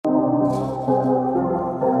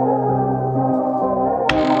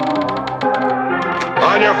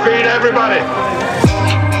On your feet, everybody.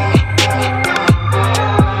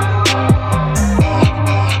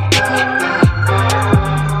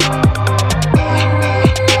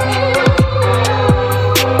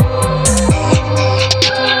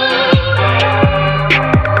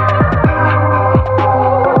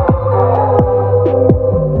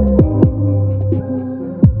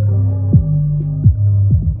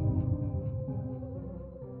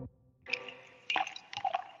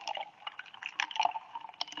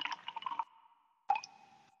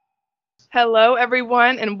 Hello,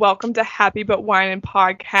 everyone, and welcome to Happy But Whining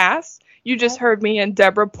Podcast. You just heard me and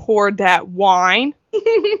Deborah pour that wine.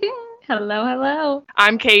 Hello, hello.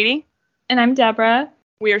 I'm Katie. And I'm Deborah.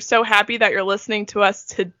 We are so happy that you're listening to us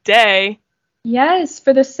today. Yes,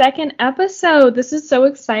 for the second episode. This is so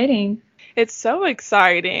exciting. It's so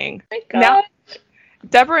exciting. Oh my God. Now,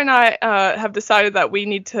 Deborah and I have decided that we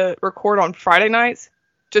need to record on Friday nights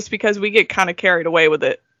just because we get kind of carried away with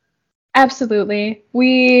it. Absolutely.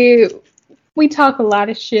 We talk a lot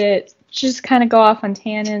of shit, just kind of go off on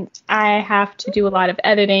tangents. I have to do a lot of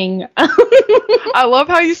editing. I love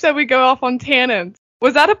how you said we go off on tangents.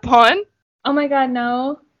 Was that a pun? Oh my God,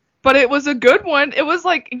 no. But it was a good one. It was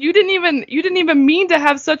like you didn't even mean to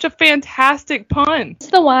have such a fantastic pun.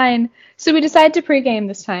 It's the wine. So we decided to pregame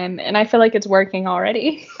this time, and I feel like it's working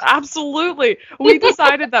already. Absolutely. We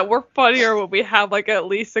decided that we're funnier when we have like at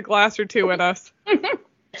least a glass or two in us.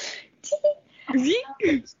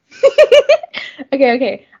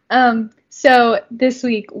 Okay. So this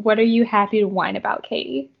week, what are you happy to whine about,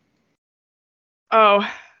 Katie? Oh,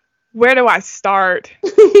 where do I start?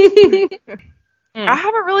 I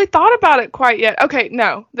haven't really thought about it quite yet. Okay,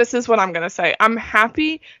 no, this is what I'm going to say. I'm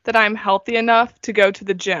happy that I'm healthy enough to go to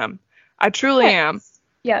the gym. I truly am.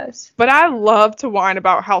 Yes. But I love to whine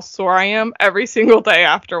about how sore I am every single day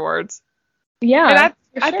afterwards. Yeah,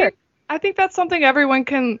 and I think that's something everyone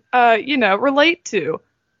can, relate to.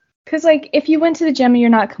 Because, like, if you went to the gym and you're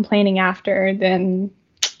not complaining after, then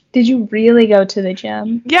did you really go to the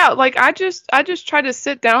gym? Yeah, like, I just tried to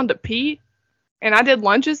sit down to pee, and I did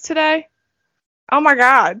lunges today. Oh, my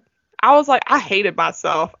God. I was like, I hated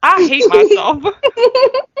myself. I hate myself.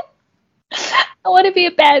 I want to be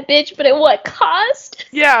a bad bitch, but at what cost?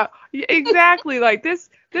 Yeah, exactly. Like, this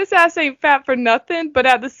ass ain't fat for nothing, but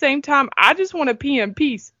at the same time, I just want to pee in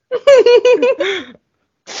peace.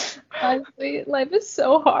 Honestly, life is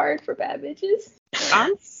so hard for bad bitches.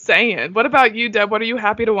 I'm saying. What about you, Deb? What are you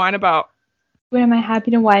happy to whine about? What am I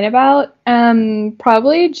happy to whine about?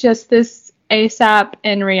 Probably just this ASAP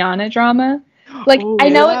and Rihanna drama. Like, Ooh, I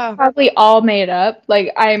know yeah. It's probably all made up.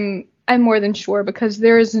 Like, I'm more than sure because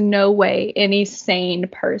there is no way any sane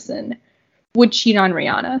person would cheat on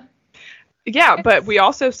Rihanna. Yeah, but we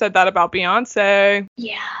also said that about Beyonce.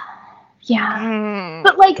 Yeah.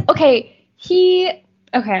 But, like,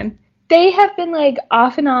 they have been, like,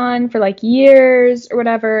 off and on for, like, years or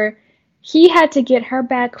whatever. He had to get her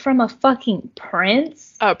back from a fucking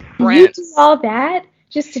prince. A prince. You do all that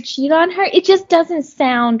just to cheat on her? It just doesn't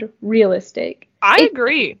sound realistic. I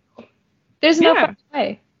agree. There's no fucking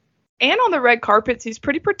way. And on the red carpets, he's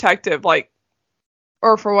pretty protective, like,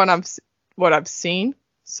 or for what I've seen.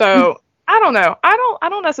 So, I don't know. I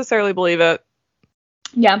don't necessarily believe it.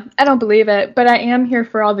 Yeah, I don't believe it, but I am here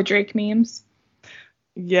for all the Drake memes.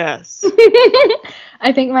 Yes.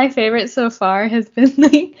 I think my favorite so far has been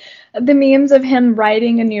like the memes of him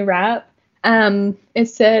writing a new rap. It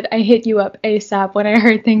said, "I hit you up ASAP when I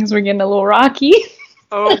heard things were getting a little rocky."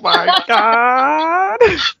 Oh my God.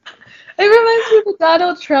 It reminds me of the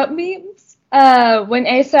Donald Trump memes. When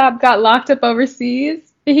ASAP got locked up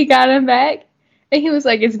overseas, he got him back, and he was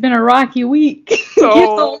like, "It's been a rocky week."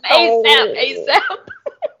 Oh, ASAP.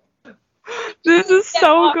 This is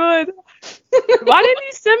so good. Why didn't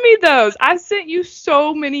you send me those? I sent you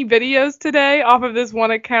so many videos today off of this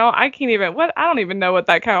one account. I don't even know what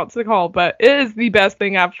that account's called, but it is the best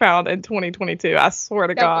thing I've found in 2022. I swear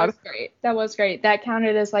to God. That was great. That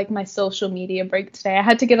counted as like my social media break today. I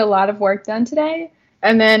had to get a lot of work done today.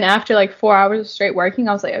 And then after like 4 hours of straight working,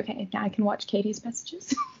 I was like, okay, now I can watch Katie's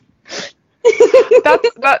messages.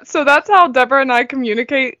 So that's how Deborah and I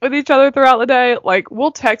communicate with each other throughout the day. Like,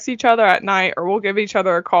 we'll text each other at night or we'll give each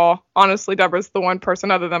other a call. Honestly, Deborah's the one person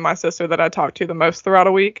other than my sister that I talk to the most throughout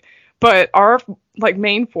a week. But our like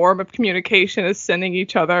main form of communication is sending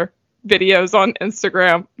each other videos on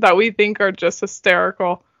Instagram that we think are just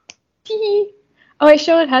hysterical. Oh, I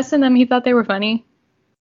showed Heston them. He thought they were funny.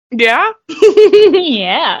 Yeah?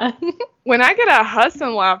 Yeah. When I get a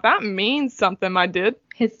Hudson laugh, that means something, my dude.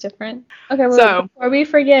 It's different. Okay, well, before we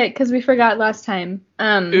forget, because we forgot last time.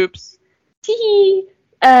 Oops.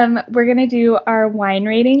 We're going to do our wine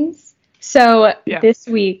ratings So Yeah. this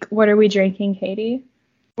week, what are we drinking, Katie?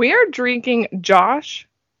 We are drinking Josh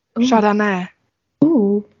Ooh. Chardonnay.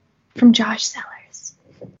 Ooh, from Josh Sellers.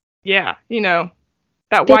 Yeah,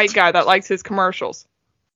 that white guy that likes his commercials.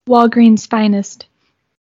 Walgreens finest.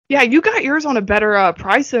 Yeah, you got yours on a better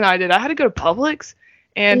price than I did. I had to go to Publix,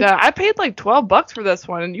 and I paid like $12 for this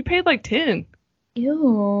one, and you paid like 10.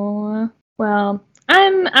 Ew. Well,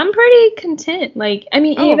 I'm pretty content. Like, I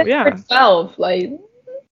mean, even for 12, like,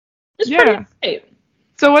 it's pretty great.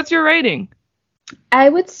 So what's your rating? I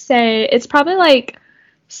would say it's probably like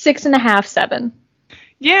 6.5, 7.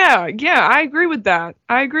 Yeah, I agree with that.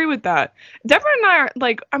 Deborah and I are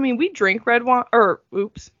like, I mean, we drink red wine,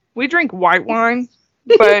 we drink white wine,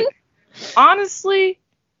 but honestly,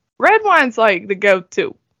 red wine's like the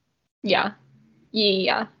go-to. Yeah,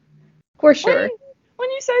 for sure. When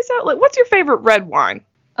you say so, like, what's your favorite red wine?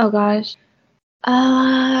 Oh gosh,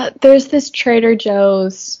 there's this Trader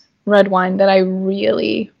Joe's red wine that I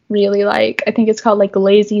really, really like. I think it's called like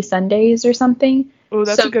Lazy Sundays or something. Oh,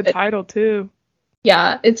 that's a good title too.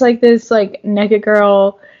 Yeah, it's like this like naked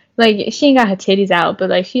girl, like she ain't got her titties out,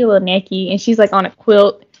 but like she a little naked and she's like on a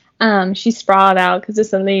quilt. She's sprawled out because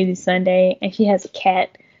it's a lazy Sunday and she has a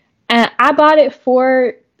cat. And I bought it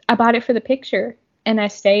for the picture and I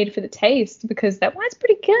stayed for the taste because that wine's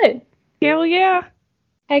pretty good. Hell yeah.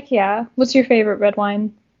 Heck yeah. What's your favorite red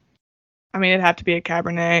wine? I mean, it'd have to be a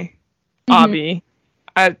Cabernet. Obby.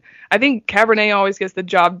 I think Cabernet always gets the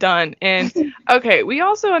job done. And, okay, we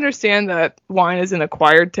also understand that wine is an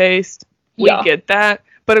acquired taste. We get that.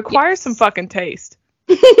 But acquire some fucking taste.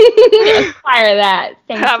 Acquire that.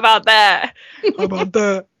 How about that?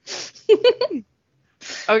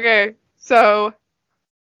 Okay, so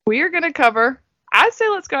we are going to cover... I'd say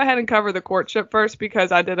let's go ahead and cover the courtship first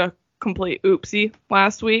because I did a complete oopsie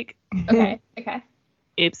last week. Okay.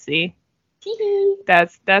 Oopsie.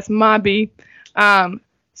 That's my B.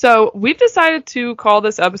 So we've decided to call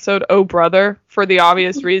this episode Oh Brother for the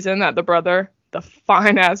obvious reason that the brother, the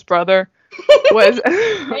fine ass brother, was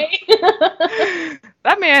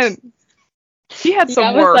that man. He had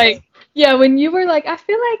some work. Like, yeah, when you were like, I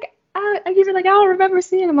feel like you were like, I don't remember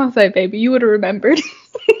seeing him. I was like, baby, you would have remembered.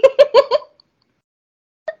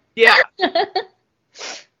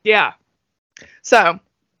 Yeah. So,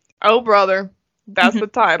 Oh Brother, that's the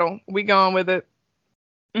title. We going with it.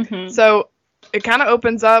 So it kind of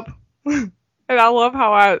opens up, and I love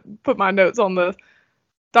how I put my notes on the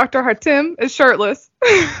Dr. Hatim is shirtless,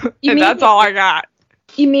 and that's all I got.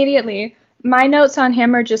 Immediately, my notes on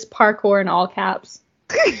him are just parkour in all caps.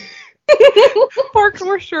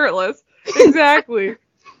 Parkour shirtless, exactly.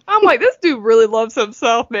 I'm like, this dude really loves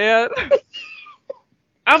himself, man.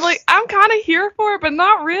 I'm like, I'm kind of here for it, but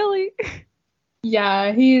not really.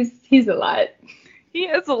 Yeah, he's a lot. He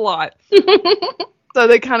is a lot. So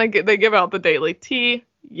they give out the daily tea,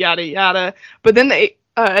 yada yada. But then they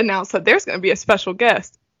announce that there's going to be a special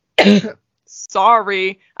guest.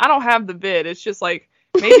 Sorry, I don't have the vid. It's just like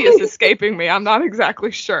maybe it's escaping me. I'm not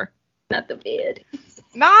exactly sure. Not the vid.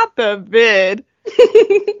 Not the vid.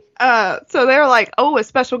 So they're like, oh, a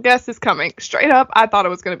special guest is coming. Straight up, I thought it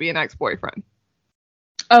was going to be an ex-boyfriend.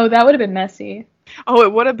 Oh, that would have been messy. Oh,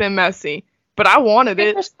 it would have been messy. But I wanted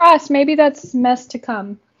it. Fingers crossed. Maybe that's mess to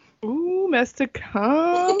come. Ooh, mess to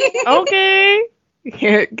come. Okay.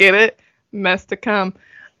 Get it? Mess to come.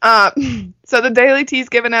 So the daily tea's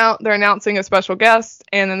given out. They're announcing a special guest.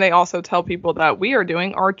 And then they also tell people that we are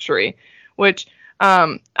doing archery. Which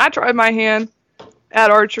I tried my hand at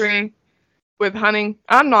archery with hunting.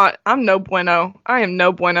 I'm no bueno. I am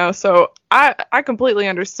no bueno. So I completely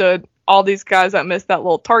understood all these guys that missed that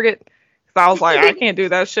little target. Because I was like, I can't do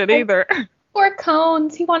that shit either. Poor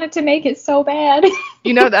Cones. He wanted to make it so bad.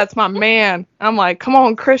 That's my man. I'm like, come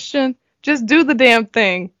on, Christian. Just do the damn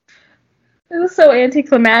thing. It was so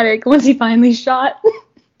anticlimactic once he finally shot.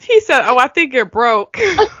 He said, oh, I think you're broke.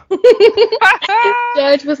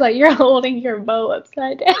 Judge was like, you're holding your bow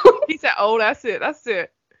upside down. He said, oh, that's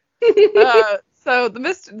it. So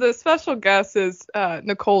the special guest is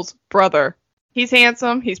Nicole's brother. He's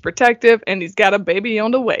handsome, he's protective, and he's got a baby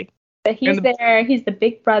on the way. But he's there. He's the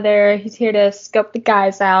big brother. He's here to scope the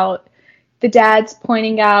guys out. The dad's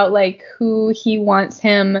pointing out, like, who he wants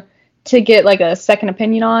him to get, like, a second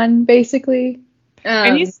opinion on, basically.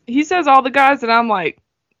 And he says all the guys, and I'm like,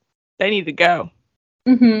 they need to go.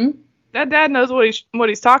 That dad knows what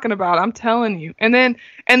he's talking about. I'm telling you. And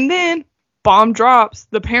then bomb drops.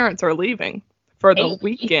 The parents are leaving for the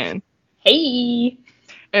weekend. Hey.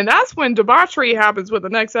 And that's when debauchery happens with the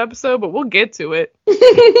next episode, but we'll get to it.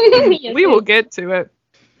 Yes, we will get to it.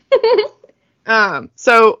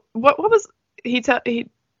 So what was he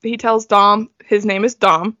tells Dom, his name is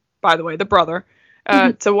Dom, by the way, the brother,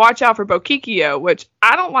 to watch out for Bokikio, which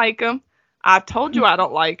I don't like him. I told you I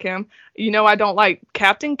don't like him. You know I don't like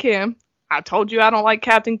Captain Kim. I told you I don't like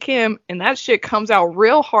Captain Kim, and that shit comes out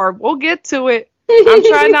real hard. We'll get to it. I'm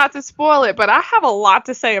trying not to spoil it, but I have a lot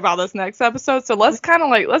to say about this next episode, so let's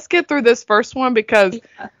let's get through this first one, because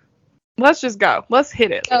let's just go. Let's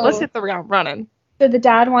hit it. Let's hit the ground running. So the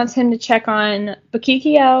dad wants him to check on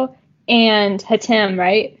Bokikio and Hatem,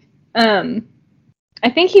 right? I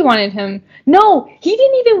think he wanted him. No, he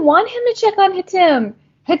didn't even want him to check on Hatem.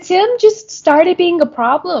 Hatem just started being a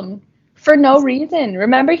problem for no reason.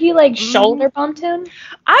 Remember, he shoulder bumped him?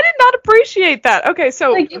 I did not appreciate that. Okay,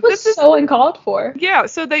 so it was so uncalled for. Yeah,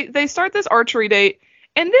 so they start this archery date,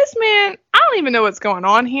 and this man, I don't even know what's going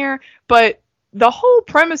on here, but the whole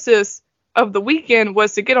premises of the weekend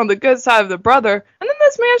was to get on the good side of the brother, and then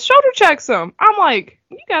this man shoulder checks him. I'm like,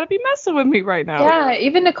 you gotta be messing with me right now. Yeah,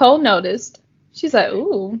 even Nicole noticed. She's like,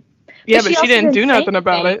 ooh. Yeah, but she didn't do nothing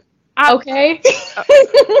about it. Okay.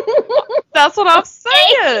 That's what I'm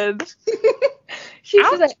saying. She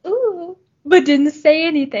was like, ooh, but didn't say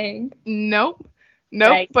anything. Nope.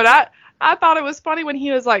 Right. But I thought it was funny when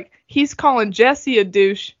he was like, he's calling Jesse a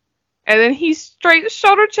douche, and then he straight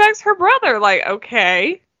shoulder checks her brother. Like,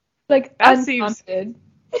 okay. Like, that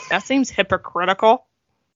seems hypocritical.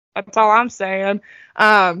 That's all I'm saying.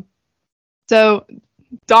 So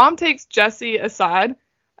Dom takes Jesse aside,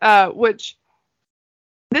 which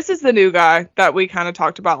this is the new guy that we kind of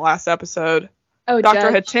talked about last episode. Oh,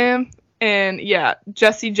 Dr. Judge. Hatem, and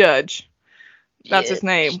Jesse Judge. That's his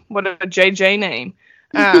name. What a JJ name.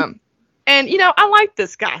 And I like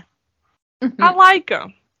this guy. Mm-hmm. I like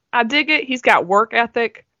him. I dig it. He's got work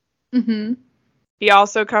ethic. Mm-hmm. He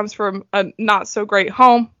also comes from a not so great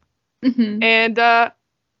home. Mm-hmm. And I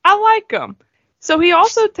like him. So he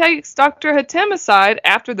also takes Dr. Hatem aside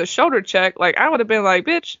after the shoulder check. Like, I would have been like,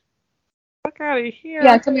 bitch, fuck out of here.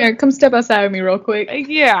 Yeah, come here. Come step outside with me real quick.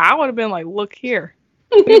 Yeah, I would have been like, look here.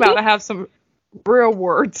 We about to have some real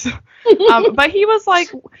words. But he was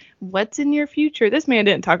like, what's in your future? This man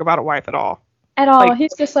didn't talk about a wife at all. At all. Like,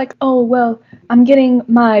 he's just like, oh, well, I'm getting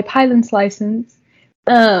my pilot's license.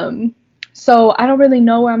 So I don't really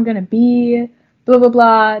know where I'm going to be. Blah, blah,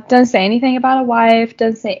 blah. Doesn't say anything about a wife.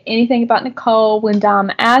 Doesn't say anything about Nicole. When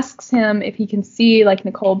Dom asks him if he can see,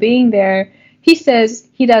 Nicole being there, he says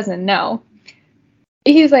he doesn't know.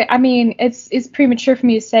 He's like, I mean, it's premature for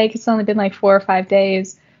me to say because it's only been 4 or 5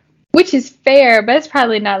 days, which is fair, but it's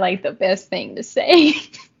probably not the best thing to say.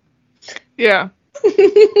 Yeah.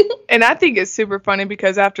 And I think it's super funny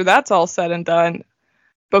because after that's all said and done,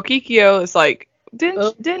 Bokikio is like,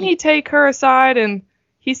 didn't he take her aside and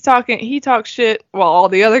he talks shit while all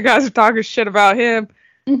the other guys are talking shit about him.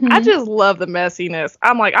 Mm-hmm. I just love the messiness.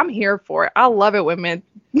 I'm like, I'm here for it. I love it when men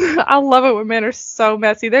are so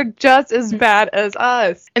messy. They're just as bad as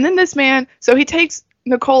us. And then this man, so he takes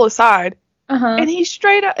Nicole aside, and he's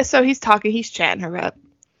straight up, so he's talking, he's chatting her up.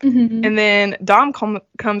 Mm-hmm. And then Dom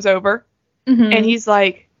comes over, and he's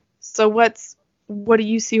like, so what do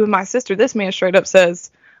you see with my sister? This man straight up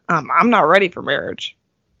says, I'm not ready for marriage.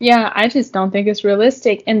 Yeah, I just don't think it's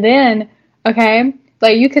realistic. And then, okay,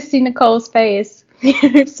 you could see Nicole's face.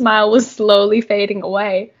 Her smile was slowly fading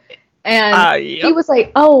away. And he was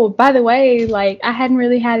like, oh, by the way, I hadn't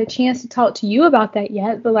really had a chance to talk to you about that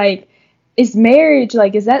yet, but, is marriage,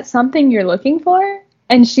 is that something you're looking for?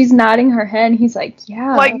 And she's nodding her head, and he's like,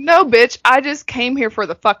 yeah. No, bitch, I just came here for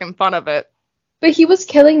the fucking fun of it. But he was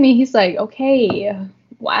killing me. He's like, okay,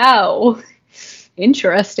 wow,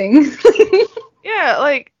 interesting.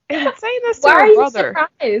 Yeah, and saying this to her brother. Why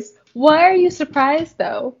are you surprised? Why are you surprised,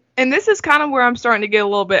 though? And this is kind of where I'm starting to get a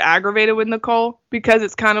little bit aggravated with Nicole, because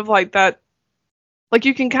it's kind of like that.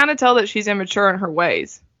 You can kind of tell that she's immature in her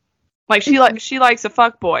ways. She likes a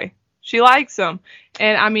fuckboy. She likes him.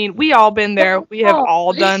 And I mean, we all been there. We have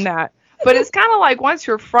all done that. But it's kind of like once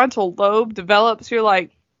your frontal lobe develops, you're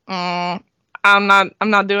like, I'm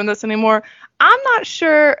not doing this anymore. I'm not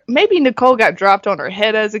sure. Maybe Nicole got dropped on her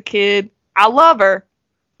head as a kid. I love her.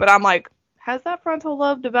 But I'm like, has that frontal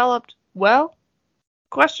lobe developed well?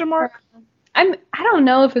 Question mark? I don't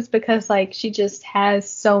know if it's because she just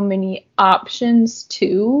has so many options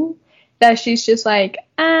too, that she's just I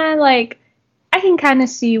can kind of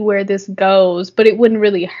see where this goes, but it wouldn't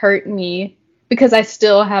really hurt me because I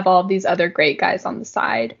still have all these other great guys on the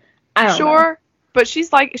side. I don't know. But she's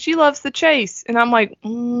she loves the chase, and I'm like,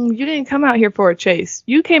 you didn't come out here for a chase.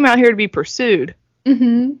 You came out here to be pursued.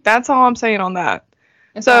 Mm-hmm. That's all I'm saying on that.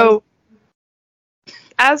 So,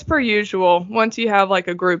 as per usual, once you have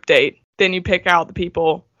a group date, then you pick out the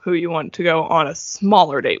people who you want to go on a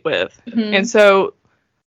smaller date with. Mm-hmm. And so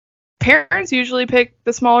parents usually pick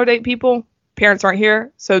the smaller date people. Parents aren't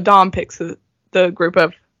here, so Dom picks the group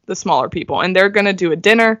of the smaller people, and they're gonna do a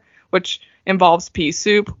dinner, which involves pea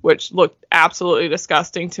soup, which looked absolutely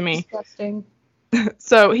disgusting to me. Disgusting.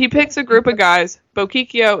 So he picks a group of guys.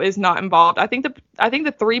 Bokikio is not involved. I think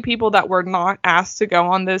the 3 people that were not asked to go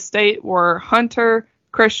on this date were Hunter,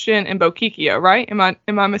 Christian, and Bokikio, right? Am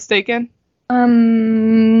I mistaken?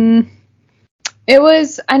 It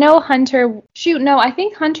was, I know Hunter, I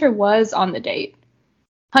think Hunter was on the date.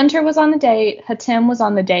 Hunter was on the date, Hatem was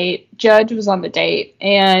on the date, Judge was on the date,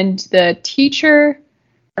 and the teacher,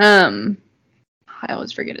 I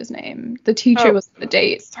always forget his name. The teacher was on the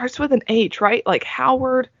date. It starts with an H, right? Like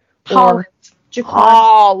Howard Holland.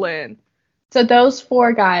 Holland. So those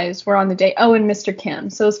 4 guys were on the date. Oh, and Mr. Kim.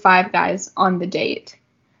 So those 5 guys on the date.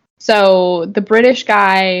 So the British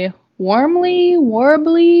guy,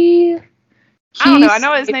 Warbly. I don't know. I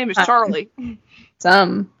know his name is Charlie.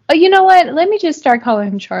 Oh, you know what? Let me just start calling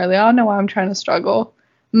him Charlie. I don't know why I'm trying to struggle.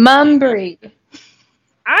 Mumbry.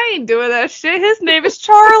 I ain't doing that shit. His name is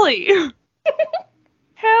Charlie.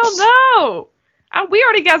 Hell no. We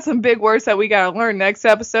already got some big words that we gotta learn next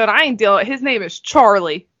episode. I ain't dealing. His name is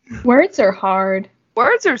Charlie. Words are hard.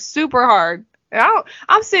 Words are super hard.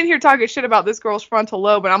 I'm sitting here talking shit about this girl's frontal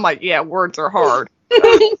lobe, and I'm like, yeah, words are hard.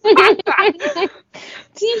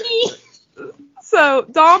 So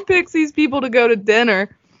Dom picks these people to go to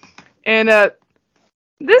dinner, and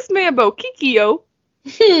this man Bokikio,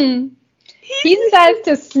 he decides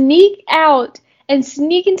to sneak out and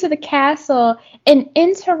sneak into the castle and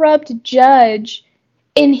interrupt Judge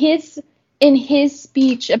in his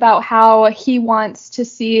speech about how he wants to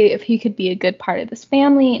see if he could be a good part of this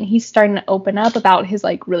family, and he's starting to open up about his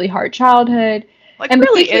like really hard childhood. Like and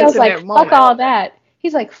really intimate like, moment. fuck all that.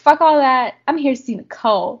 He's like, fuck all that. I'm here to see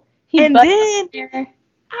Nicole.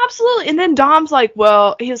 Absolutely. And then Dom's like,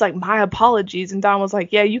 well, he was like, my apologies. And Dom was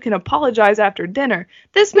like, yeah, you can apologize after dinner.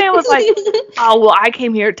 This man was like, oh, well, I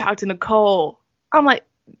came here to talk to Nicole. I'm like,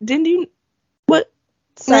 didn't you? What?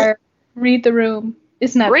 Sir, read the room.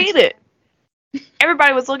 It's not. Read it.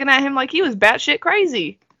 Everybody was looking at him like he was batshit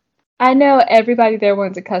crazy. I know everybody there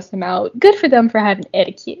wants to cuss him out. Good for them for having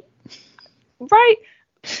etiquette. Right?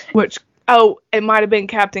 Which, it might have been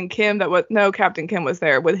Captain Kim Captain Kim was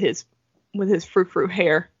there with his frou-frou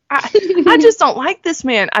hair. I just don't like this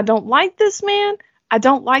man. I don't like this man.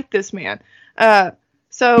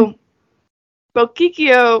 So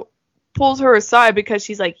Bokikio pulls her aside because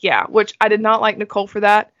she's like, yeah, which I did not like Nicole for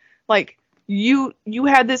that. Like, you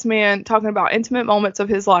had this man talking about intimate moments of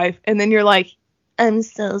his life, and then you're like, I'm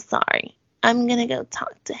so sorry. I'm gonna go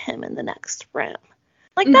talk to him in the next room.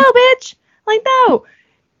 Like, no, bitch. Like, no.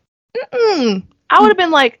 I would have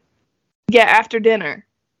been like, yeah, after dinner.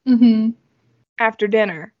 After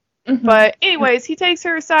dinner. But anyways, he takes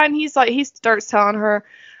her aside and he starts telling her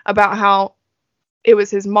about how it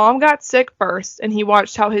was his mom got sick first, and he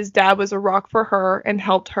watched how his dad was a rock for her and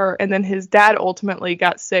helped her, and then his dad ultimately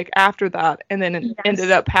got sick after that and then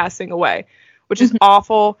ended up passing away, which is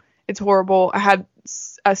awful. It's horrible. I had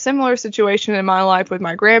a similar situation in my life with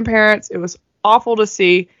my grandparents. It was awful to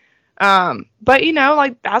see. But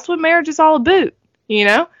like, that's what marriage is all about,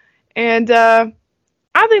 and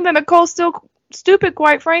I think that Nicole's still stupid,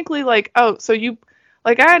 quite frankly. Like, oh, so you,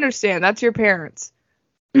 like, I understand that's your parents.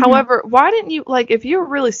 However, why didn't you, like, if you're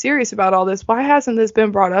really serious about all this, why hasn't this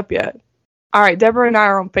been brought up yet? All right, Deborah and I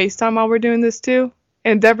are on FaceTime while we're doing this too,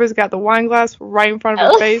 and Deborah's got the wine glass right in front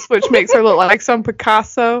of her face, which makes her look like some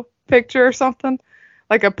Picasso picture or something,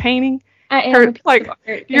 like a painting.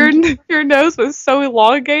 Your nose was so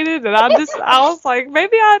elongated, and I was like,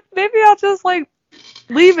 maybe I'll just like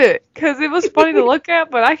leave it, because it was funny to look at,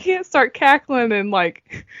 but I can't start cackling in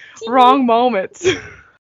like wrong moments.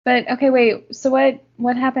 But okay, wait. So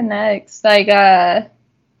what happened next? Like,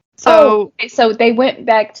 so they went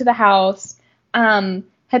back to the house.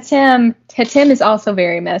 Hatem is also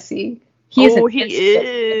very messy. He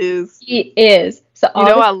is. So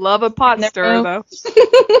I love a pot stirrer though.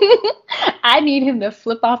 I need him to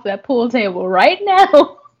flip off that pool table right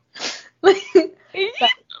now.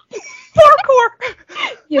 Parkour.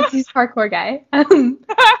 Yes, he's parkour guy.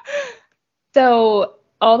 So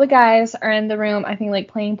all the guys are in the room, I think, like,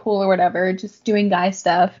 playing pool or whatever, just doing guy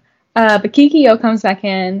stuff. But Kikyo comes back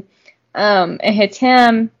in, and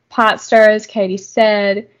Hatem pot stirs, Katie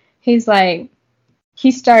said. He's like,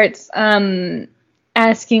 he starts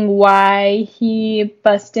asking why he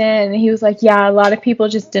bust in, and he was like, yeah, a lot of people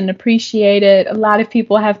just didn't appreciate it. A lot of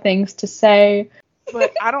people have things to say.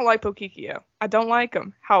 But I don't like Pokikio. I don't like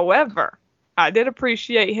him. However, I did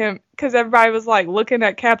appreciate him because everybody was like looking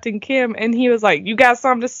at Captain Kim, and he was like, you got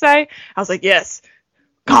something to say? I was like, yes.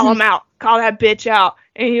 Call him out. Call that bitch out.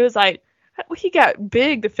 And he was like, he got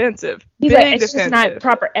big defensive. He's like, it's just not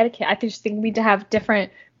proper etiquette. I just think we need to have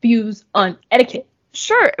different views on etiquette.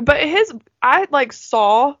 Sure, but I like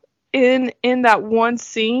saw in that one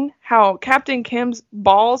scene how Captain Kim's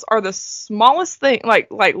balls are the smallest thing, like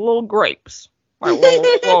little grapes, like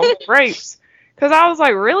little grapes. Because I was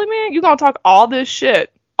like, really, man, you gonna talk all this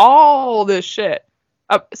shit,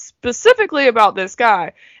 specifically about this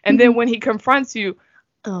guy, and then when he confronts you,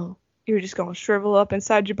 oh, you're just gonna shrivel up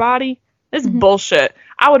inside your body? This is bullshit.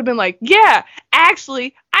 I would have been like, yeah,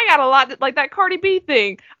 actually, I got a lot, like that Cardi B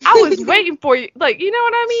thing. I was waiting for you. Like, you know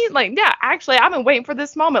what I mean? Like, yeah, actually, I've been waiting for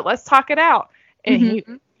this moment. Let's talk it out.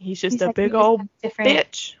 And he's just a big old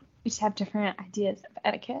bitch. We just have different ideas of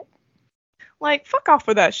etiquette. Like, fuck off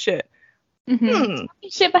with that shit.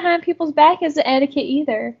 Shit behind people's back isn't etiquette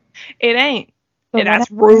either. It ain't. That's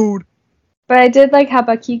rude. But I did like how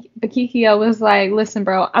Bakikio was like, listen,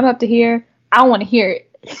 bro, I'm up to here. I don't want to hear it.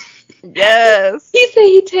 Yes.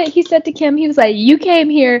 He said to Kim, he was like, you came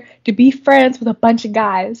here to be friends with a bunch of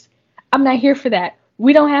guys. I'm not here for that.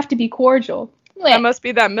 We don't have to be cordial. That must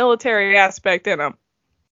be that military aspect in him.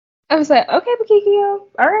 I was like, okay, Bakikio,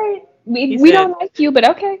 all right. We don't like you, but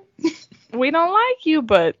okay. We don't like you,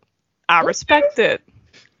 but I respect it.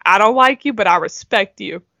 I don't like you, but I respect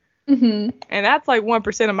you. And that's like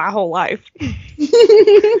 1% of my whole life.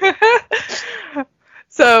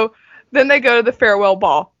 So then they go to the farewell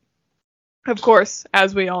ball. Of course,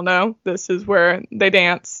 as we all know, this is where they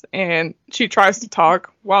dance, and she tries to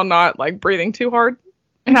talk while not like breathing too hard.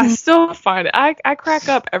 And I still find it, I crack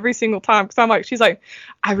up every single time because I'm like, she's like,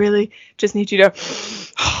 I really just need you to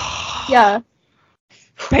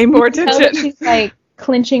pay more attention. She's like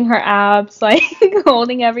clenching her abs, like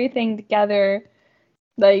holding everything together.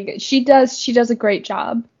 Like she does a great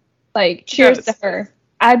job. Like cheers to her.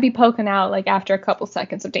 I'd be poking out like after a couple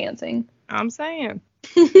seconds of dancing. I'm saying.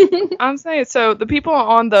 So the people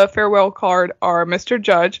on the farewell card are Mr.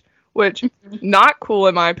 Judge, which not cool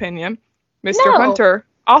in my opinion. Mr. Hunter,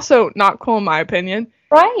 also not cool in my opinion.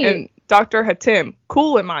 Right. And Dr. Hatim,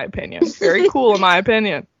 cool in my opinion. Very cool in my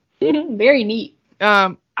opinion. Very neat.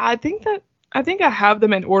 I think I have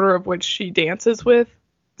them in order of which she dances with.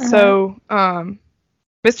 So,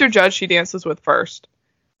 Mr. Judge she dances with first.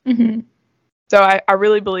 So I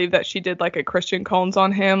really believe that she did like a Christian Cones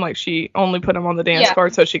on him. Like she only put him on the dance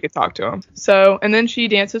card so she could talk to him. So, and then she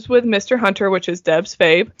dances with Mr. Hunter, which is Deb's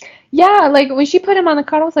fave. Yeah, like when she put him on the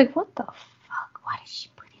card, I was like, what the fuck? Why did she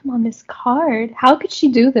put him on this card? How could she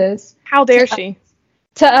do this? How dare she?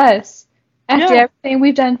 To us. After everything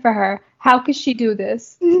we've done for her. How could she do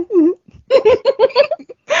this?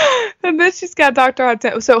 And then she's got Dr.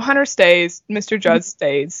 Hatim. So Hunter stays. Mr. Judge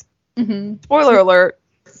stays. Spoiler alert.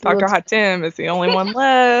 Dr. Hatim is the only one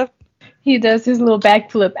left. He does his little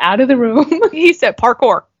backflip out of the room. He said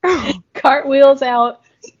parkour. Cartwheels out.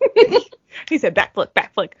 He said backflip.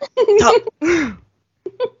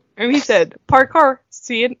 And he said parkour.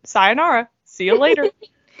 See you, sayonara. See you later.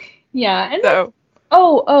 Yeah. And so.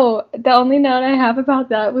 The only note I have about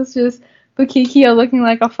that was just Bukikio looking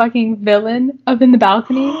like a fucking villain up in the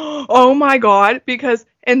balcony. Oh my god, because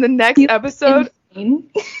in the next episode,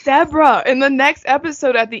 Deborah, in the next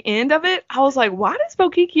episode at the end of it, I was like, why does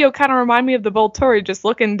Bokikio kind of remind me of the Volturi just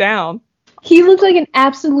looking down? He looked like an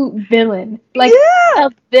absolute villain. Like a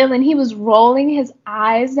villain. He was rolling his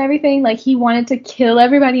eyes and everything. Like he wanted to kill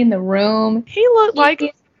everybody in the room. He looked like...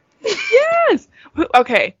 Yes!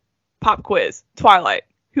 Okay, pop quiz. Twilight.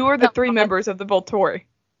 Who are the three members of the Volturi?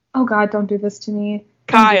 Oh god, don't do this to me.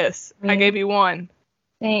 Caius. I gave you one.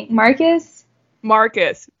 Marcus?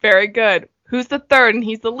 Marcus. Very good. Who's the third? And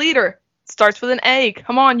he's the leader. Starts with an A.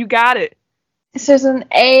 Come on, you got it. It says an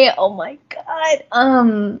A. Oh my god.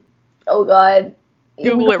 Oh god.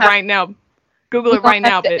 Google it right now. Google it right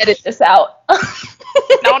now, bitch. Edit this out.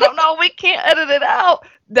 No, we can't edit it out.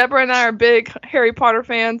 Deborah and I are big Harry Potter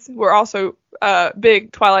fans. We're also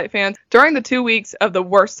big Twilight fans. During the 2 weeks of the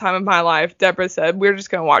worst time of my life, Deborah said we're just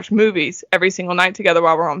going to watch movies every single night together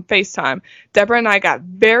while we're on FaceTime. Deborah and I got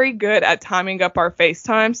very good at timing up our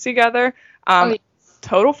FaceTimes together.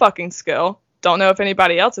 Total fucking skill. Don't know if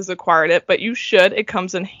anybody else has acquired it, but you should. It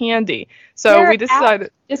comes in handy. So we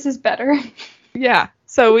decided... This is better. Yeah.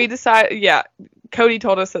 So we decided... Yeah. Cody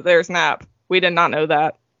told us that there's an app. We did not know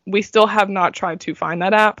that. We still have not tried to find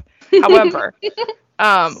that app. However,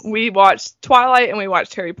 we watched Twilight and we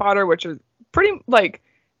watched Harry Potter, which are pretty, like,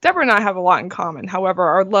 Deborah and I have a lot in common. However,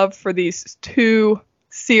 our love for these two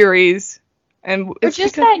series and it's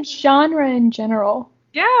just that genre in general.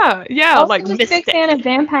 Yeah, Also, like was a big fan of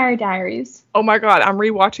Vampire Diaries. Oh my god, I'm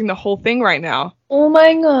rewatching the whole thing right now. Oh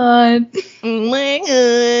my god. Oh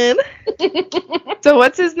my god. So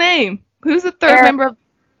what's his name? Who's the third Eric. member?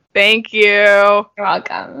 Thank you. You're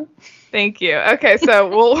welcome. Thank you. Okay, so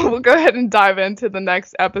we'll go ahead and dive into the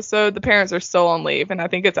next episode. The parents are still on leave, and I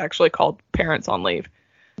think it's actually called Parents on Leave.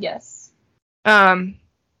 Yes.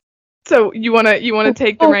 So you wanna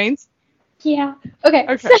take the reins? Yeah. Okay.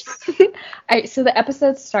 So, all right. So the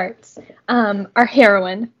episode starts. Our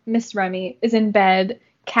heroine, Miss Remy, is in bed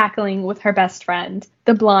cackling with her best friend,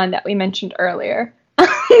 the blonde that we mentioned earlier.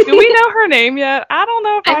 Do we know her name yet? I don't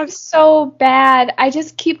know if I'm so bad. I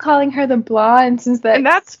just keep calling her the blonde since that. And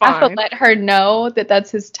that's fine. I have to let her know that that's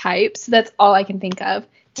his type. So that's all I can think of.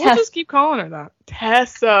 We'll just keep calling her that.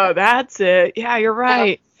 Tessa. That's it. Yeah, you're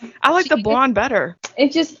right. Yeah. I like the blonde better.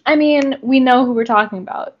 It just. I mean, we know who we're talking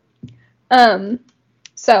about.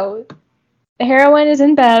 So the heroine is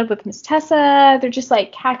in bed with Miss Tessa. They're just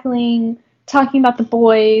like cackling, talking about the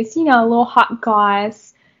boys, a little hot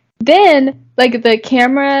goss. Then, like, the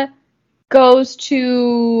camera goes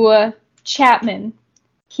to Chapman.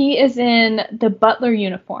 He is in the butler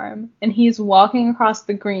uniform, and he's walking across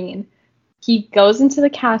the green. He goes into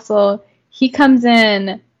the castle. He comes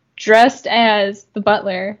in dressed as the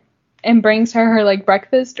butler and brings her like,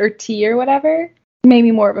 breakfast or tea or whatever. Made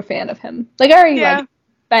me more of a fan of him. Like, I already liked it,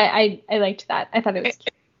 but I liked that. I thought it was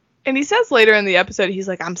cute. And he says later in the episode, he's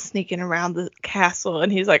like, I'm sneaking around the castle,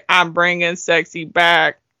 and he's like, I'm bringing sexy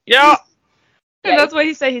back. Yeah. And that's what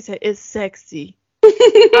he said. He said, it's sexy.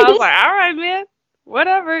 I was like, all right, man.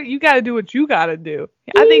 Whatever. You got to do what you got to do.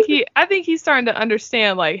 I think he's starting to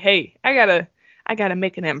understand, like, hey, I gotta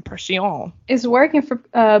make an impression. It's working for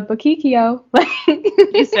Bokikio.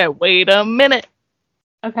 He said, wait a minute.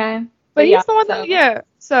 Okay. But he's the one that,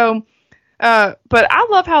 So, but I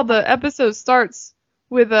love how the episode starts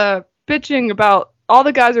with bitching about, all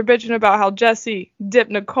the guys are bitching about how Jesse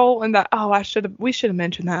dipped Nicole in that. Oh, we should have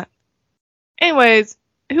mentioned that. Anyways,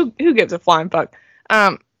 who gives a flying fuck?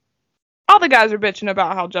 All the guys are bitching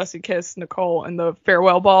about how Jesse kissed Nicole in the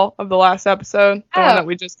farewell ball of the last episode, the one that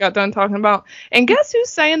we just got done talking about. And guess who's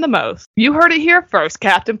saying the most? You heard it here first,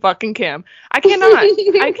 Captain fucking Kim. I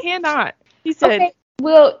cannot. He said, okay.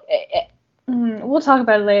 We'll talk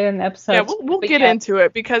about it later in the episode. Yeah, we'll get into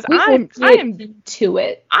it because I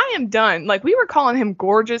am done. Like, we were calling him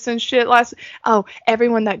gorgeous and shit last. Oh,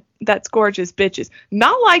 everyone that's gorgeous bitches.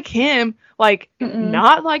 Not like him. Like,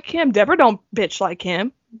 not like him. Deborah don't bitch like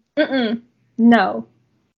him. No.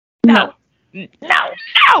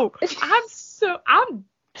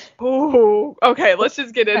 Oh, okay. Let's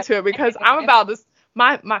just get into it because I'm about to.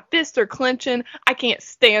 My fists are clenching. I can't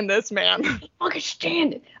stand this man. I can't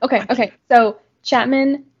stand it. Okay. So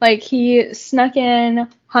Chapman, like, he snuck in,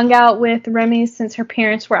 hung out with Remy since her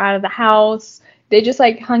parents were out of the house. They just,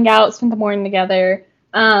 like, hung out, spent the morning together.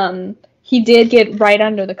 He did get right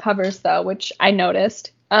under the covers, though, which I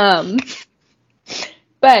noticed.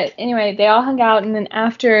 But anyway, they all hung out, and then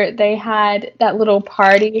after they had that little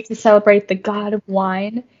party to celebrate the god of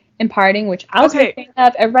wine and partying, which I was a fan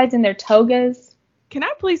of. Everybody's in their togas. Can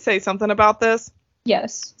I please say something about this?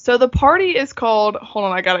 Yes. So the party is called, hold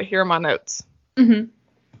on, I gotta hear my notes.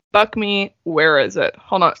 Fuck me, where is it?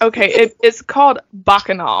 Hold on. Okay, it's called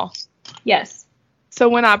Bacchanal. Yes. So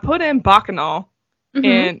when I put in Bacchanal,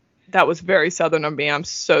 and that was very southern of me, I'm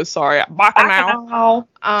so sorry. Bacchanal.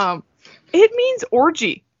 It means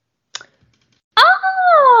orgy.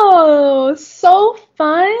 Oh, so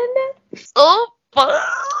fun. So fun.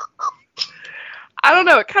 I don't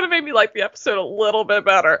know. It kind of made me like the episode a little bit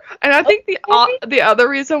better. And I think the other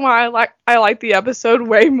reason why I like the episode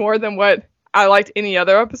way more than what I liked any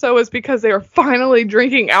other episode was because they were finally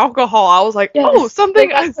drinking alcohol. I was like, oh, something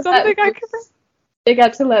I could. They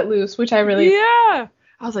got to let loose, which I really. Yeah.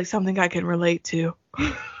 I was like, something I can relate to.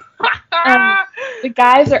 The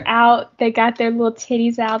guys are out. They got their little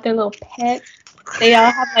titties out, their little pets. They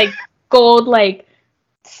all have, like, gold, like,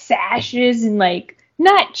 sashes and, like,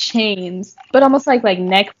 not chains, but almost like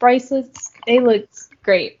neck bracelets. They look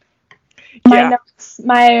great.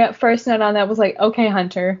 My first note on that was like, okay,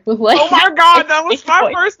 Hunter. With, like, oh my god, that was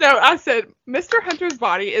my first note. I said, Mr. Hunter's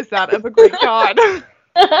body is that of a Greek god.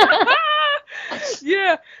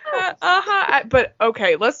 Yeah. But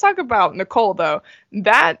okay, let's talk about Nicole though.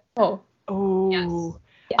 Yes.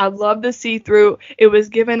 I love the see-through. It was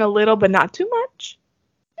given a little, but not too much.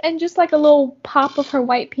 And just like a little pop of her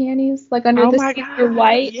white panties, like under the see-through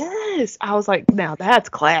white. Yes. I was like, now that's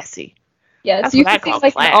classy. Yes, that's you could see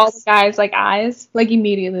like all the guys' like eyes, like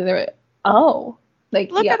immediately they were, oh, like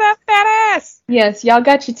look at that fat ass. Yes, y'all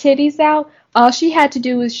got your titties out. All she had to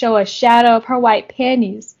do was show a shadow of her white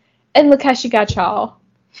panties. And look how she got y'all.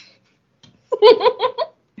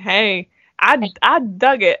 Hey, I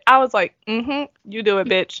dug it. I was like, you do it,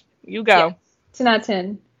 bitch. You go. Yeah. 10 out of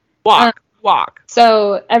 10. Walk.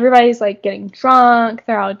 So everybody's like getting drunk,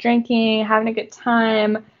 they're all drinking, having a good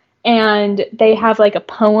time, and they have like a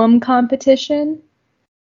poem competition.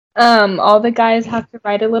 All the guys have to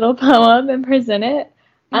write a little poem and present it.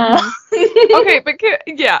 Okay, but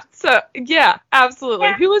yeah, absolutely.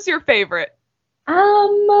 Yeah. Who was your favorite?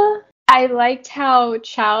 I liked how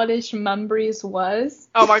childish Mumbree's was.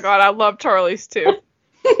 Oh my god, I love Charlie's too.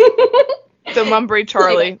 So Mumbry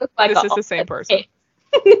Charlie, Like this is the same person.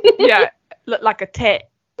 Tate. Yeah, look like a tet.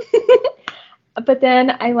 But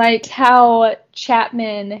then I liked how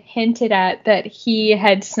Chapman hinted at that he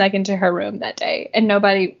had snuck into her room that day and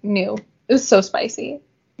nobody knew. It was so spicy.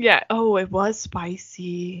 Yeah. Oh, it was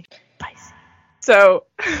spicy. So,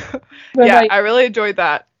 yeah, I really enjoyed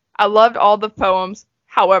that. I loved all the poems.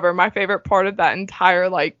 However, my favorite part of that entire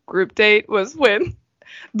like group date was when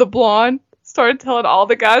the blonde started telling all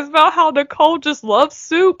the guys about how Nicole just loves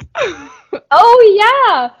soup. Oh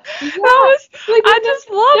yeah. I just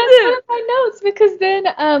loved it. One of my notes because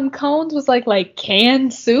then Combs was like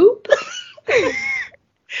canned soup.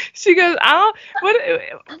 She goes, I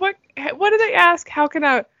don't. What do they ask?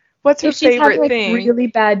 What's her favorite thing? If she's having a really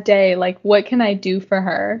bad day, like what can I do for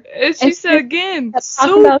her? And she said again,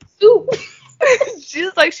 soup. About soup.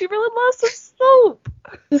 She's like, she really loves some soup.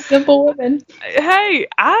 The simple woman. Hey,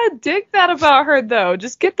 I dig that about her though.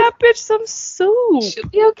 Just get that bitch some soup. She'll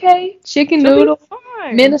be okay. Chicken noodle,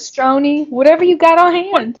 minestrone, whatever you got on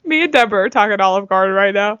hand. Me and Deborah are talking Olive Garden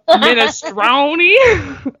right now. Minestrone.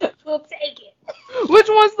 We'll take it. Which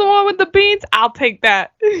one's the one with the beans? I'll take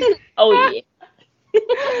that. Oh yeah.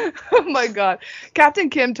 Oh my god.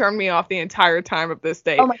 Captain Kim turned me off the entire time of this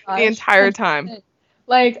date. Oh my gosh. The entire time.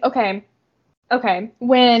 Like, okay.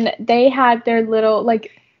 When they had their little,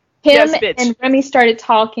 like, him and Remy started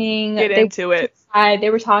talking. Get into it. They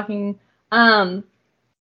were talking. And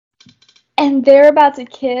they're about to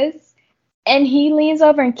kiss. And he leans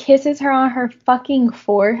over and kisses her on her fucking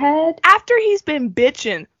forehead. After he's been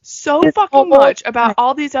bitching so fucking much about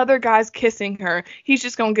all these other guys kissing her, he's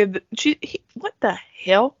just gonna give what the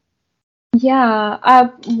hell? Yeah,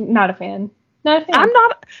 I'm not a fan. I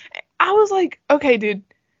was like, okay, dude,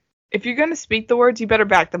 if you're gonna speak the words, you better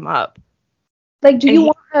back them up. Like, do you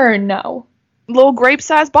want her or no? Little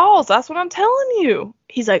grape-sized balls, that's what I'm telling you.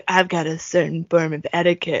 He's like, I've got a certain form of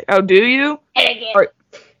etiquette. Oh, do you? Etiquette. Or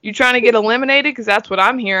you trying to get eliminated? Because that's what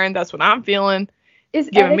I'm hearing. That's what I'm feeling. Is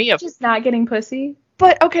giving me just not getting pussy?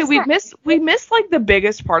 But okay, we missed like the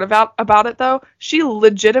biggest part about it though. She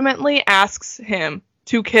legitimately asks him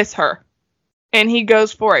to kiss her, and he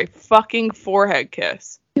goes for a fucking forehead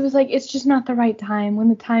kiss. He was like, "It's just not the right time. When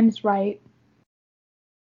the time's right."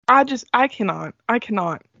 I cannot.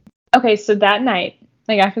 Okay, so that night,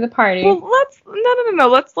 like after the party. Well, no.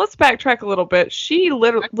 Let's backtrack a little bit. She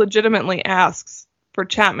legitimately asks for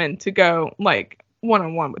Chapman to go like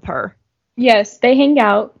one-on-one with her. Yes, they hang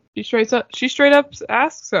out. She straight up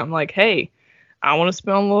asks him like, "Hey, I want to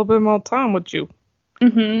spend a little bit more time with you."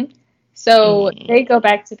 Mhm. So they go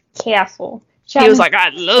back to the castle. He was like,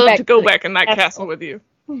 "I'd love to go back in that castle with you."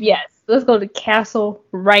 Yes, let's go to the castle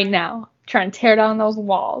right now. Try and tear down those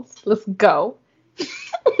walls. Let's go.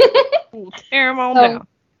 We'll tear them all down.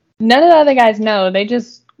 None of the other guys know. They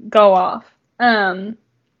just go off.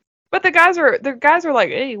 But the guys are like,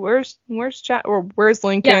 "Hey, where's Lincoln?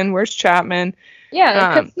 Yeah. Where's Chapman?"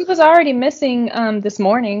 Yeah, because he was already missing this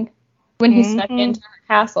morning when he snuck into her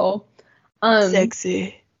castle.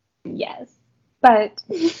 Sexy. Yes, but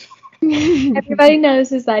everybody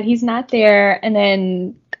notices that he's not there, and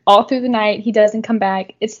then all through the night he doesn't come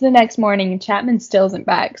back. It's the next morning, and Chapman still isn't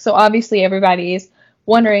back. So obviously everybody's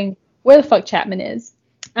wondering where the fuck Chapman is.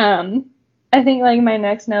 I think like my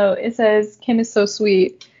next note, it says Kim is so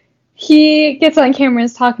sweet. He gets on camera and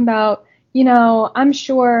is talking about, I'm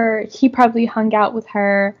sure he probably hung out with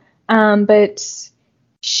her, but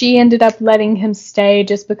she ended up letting him stay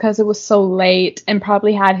just because it was so late and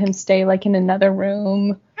probably had him stay like in another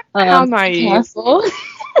room. How naive.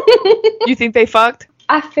 You think they fucked?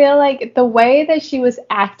 I feel like the way that she was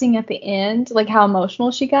acting at the end, like how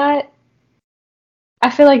emotional she got, I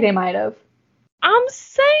feel like they might have. I'm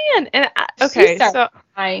saying, and okay, so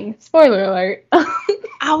crying. Spoiler alert.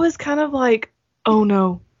 I was kind of like, oh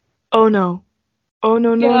no, no, don't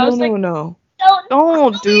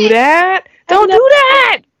do that. Don't do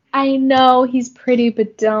that. I know he's pretty,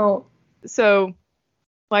 but don't. So,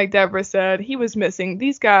 like Deborah said, he was missing.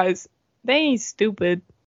 These guys, they ain't stupid.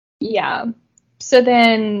 Yeah. So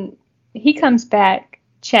then he comes back,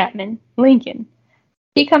 Chapman, Lincoln.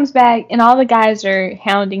 He comes back, and all the guys are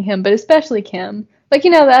hounding him, but especially Kim. Like,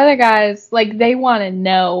 the other guys, like, they want to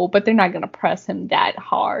know, but they're not going to press him that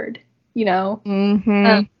hard,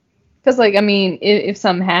 Mm-hmm. Because, like, I mean, if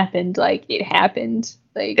something happened, like, it happened.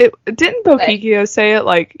 Like, didn't Bokikio say it,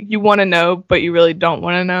 like, you want to know, but you really don't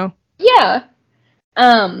want to know? Yeah.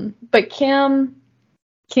 But Kim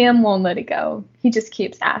won't let it go. He just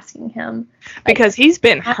keeps asking him. Like, because he's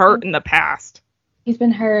been hurt in the past. He's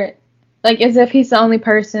been hurt. Like, as if he's the only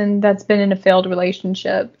person that's been in a failed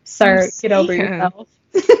relationship. Sir, get over yourself.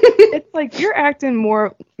 It's like, you're acting,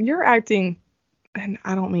 and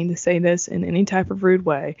I don't mean to say this in any type of rude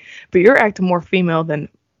way, but you're acting more female than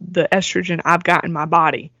the estrogen I've got in my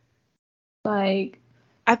body. Like,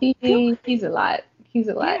 he's a lot. He's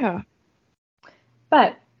a lot. Yeah.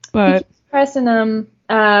 But he's pressing him.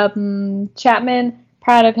 Chapman,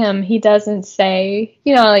 proud of him. He doesn't say,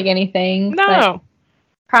 like anything. No.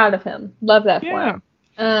 Proud of him. Love that for him.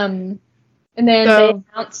 And then they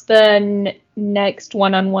announced the next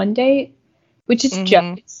one-on-one date, which is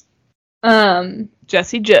Joe's.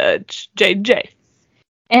 Jesse Judge, JJ.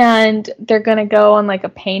 And they're gonna go on like a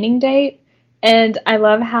painting date. And I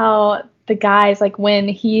love how the guys, like, when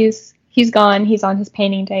he's gone, he's on his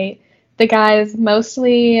painting date. The guys,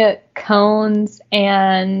 mostly Cones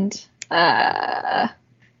and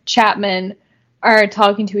Chapman, are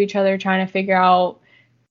talking to each other, trying to figure out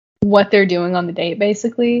what they're doing on the date,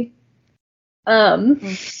 basically.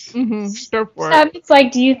 Chapman's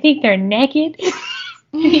like, do you think they're naked?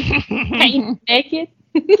 Naked?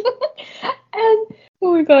 And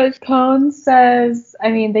oh my gosh, Cones says,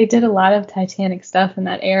 I mean, they did a lot of Titanic stuff in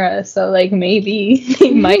that era, so, like, maybe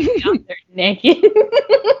they might be out there naked.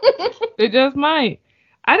 They just might.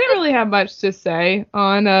 I didn't really have much to say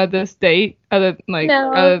on this date, other than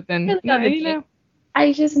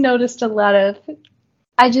I just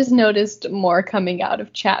noticed more coming out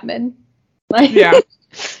of Chapman. Like, yeah.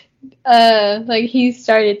 Like, he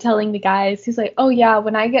started telling the guys, he's like, oh yeah,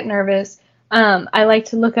 when I get nervous, I like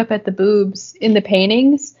to look up at the boobs in the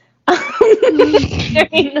paintings.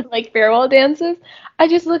 During the, like, farewell dances, I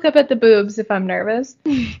just look up at the boobs if I'm nervous.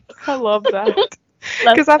 I love that.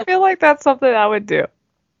 Because I feel like that's something I would do.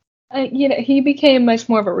 He became much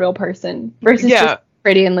more of a real person versus just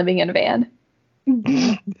pretty and living in a van.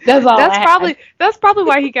 That's all. That's probably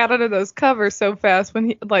why he got under those covers so fast when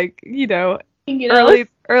he, like,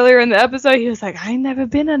 earlier in the episode, he was like, I ain't never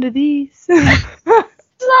been under these.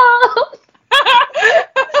 Stop.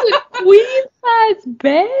 Queen size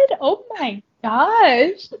bed? Oh my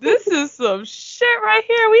gosh. This is some shit right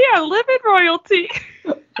here. We are living royalty.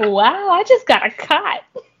 Wow, I just got a cot.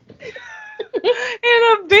 In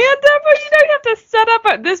a van, Deborah, you have to set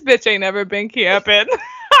up this bitch ain't never been camping.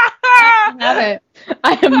 I haven't.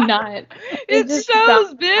 I am not. It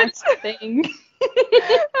shows, bitch.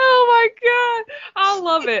 Oh my god. I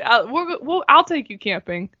love it. I'll take you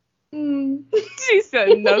camping. She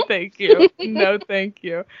said, no thank you. No thank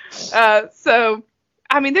you. So,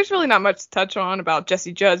 I mean, there's really not much to touch on about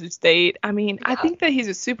Jesse Judge's date. I mean, I think that he's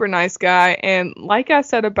a super nice guy. And like I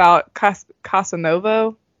said about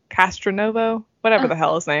Castronovo, whatever the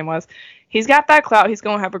hell his name was, he's got that clout. He's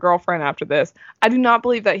going to have a girlfriend after this. I do not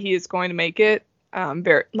believe that he is going to make it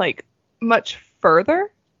very, like, much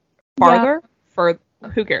farther.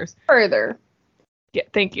 Who cares? Further. Yeah,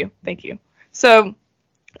 thank you. So,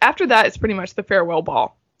 after that, it's pretty much the farewell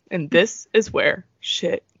ball. And this is where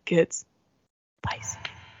shit gets spicy.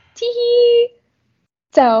 Tee.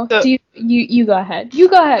 So you go ahead. You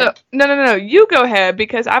go ahead. No. You go ahead,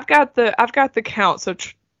 because I've got the count. So,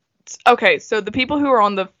 okay. So the people who are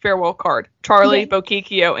on the farewell card: Charlie,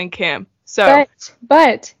 Bokikio, and Kim. So,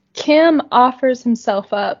 but Kim offers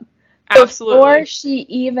himself up. Absolutely. Before she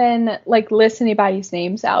even, like, lists anybody's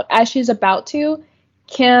names out, as she's about to,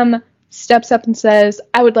 Kim steps up and says,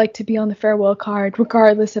 I would like to be on the farewell card,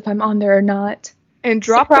 regardless if I'm on there or not. And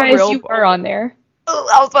drop Surprise, the real you were on there. Oh,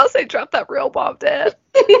 I was about to say, drop that real bomb, Dad.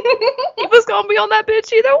 He was going to be on that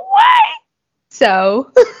bitch either way.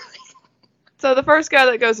 So the first guy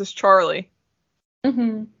that goes is Charlie.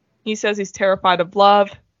 Mm-hmm. He says he's terrified of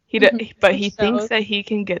love, but he thinks that he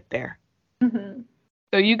can get there. Mm-hmm.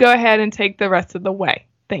 So you go ahead and take the rest of the way.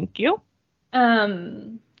 Thank you.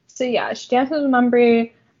 So yeah, she dances with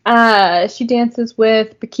Mumbry. She dances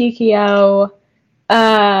with Bokikio.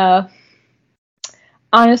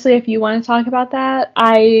 Honestly, if you want to talk about that,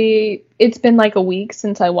 it's been like a week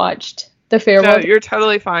since I watched the farewell. No, you're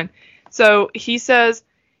totally fine. So he says,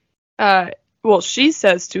 she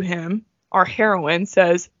says to him, our heroine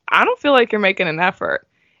says, I don't feel like you're making an effort,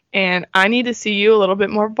 and I need to see you a little bit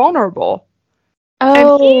more vulnerable. And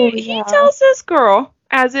Oh, he yeah. tells this girl,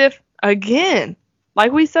 as if, again,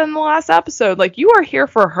 like we said in the last episode, like, you are here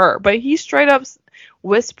for her. But he straight up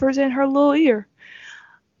whispers in her little ear,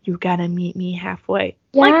 you gotta meet me halfway.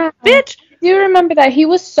 Yeah. Like, bitch. I do remember that. He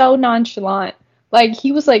was so nonchalant. Like,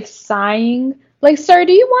 he was, like, sighing. Like, sir,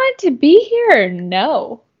 do you want to be here or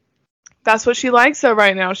no? That's what she likes though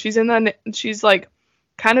right now. She's like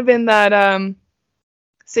kind of in that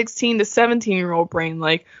 16 to 17-year-old brain,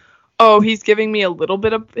 like, oh, he's giving me a little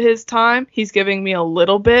bit of his time. He's giving me a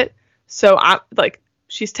little bit. So I like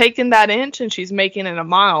she's taking that inch and she's making it a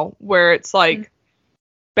mile, where it's like,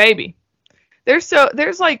 baby, there's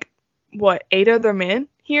like what, 8 other men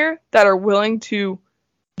here that are willing to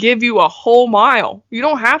give you a whole mile. You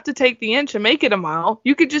don't have to take the inch and make it a mile.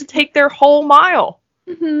 You could just take their whole mile.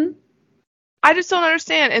 Mm-hmm. I just don't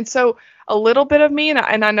understand. And so a little bit of me,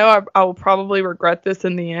 and I know I will probably regret this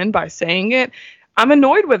in the end by saying it, I'm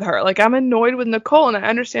annoyed with her. Like, I'm annoyed with Nicole, and I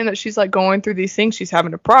understand that she's like going through these things. She's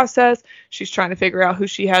having to process. She's trying to figure out who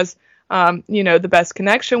she has, the best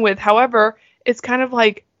connection with. However, it's kind of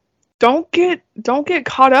like, don't get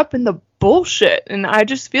caught up in the bullshit. And I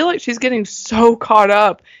just feel like she's getting so caught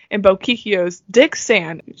up in Bokikio's dick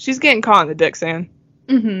sand. She's getting caught in the dick sand.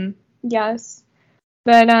 Mm-hmm. Yes.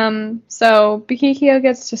 But, so Bikikio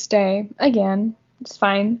gets to stay again. It's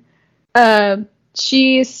fine.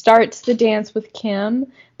 She starts the dance with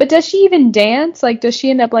Kim, but does she even dance? Like, does she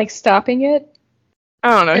end up, like, stopping it?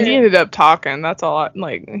 I don't know. He ended up talking. That's all.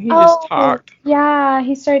 He just talked. Yeah,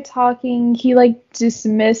 he started talking. He, like,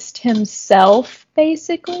 dismissed himself,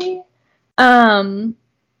 basically. Was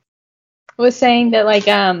saying that, like,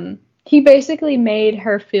 he basically made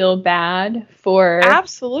her feel bad for...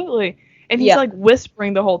 Absolutely. And he's, like,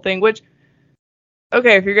 whispering the whole thing, which,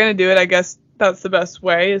 okay, if you're going to do it, I guess that's the best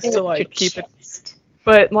way, is to, like, keep it.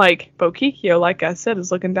 But, like, Bokikio, like I said, is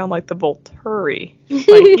looking down like the Volturi.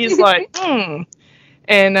 Like, he's like,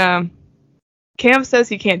 And Cam says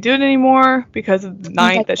he can't do it anymore because of the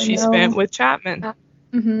night that she spent with Chapman.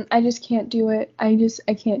 I just can't do it. I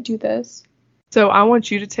can't do this. So I want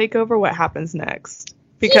you to take over what happens next.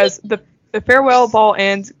 Because the farewell ball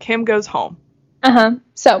ends, Kim goes home.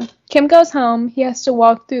 So Kim goes home. He has to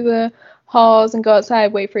walk through the halls and go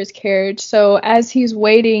outside, wait for his carriage. So as he's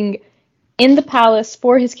waiting in the palace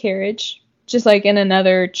for his carriage, just like in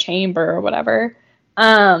another chamber or whatever,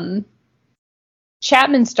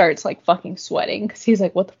 Chapman starts like fucking sweating because he's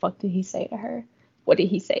like, what the fuck did he say to her? What did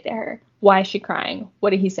he say to her? Why is she crying?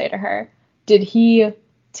 What did he say to her? Did he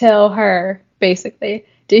tell her, basically,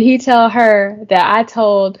 did he tell her that I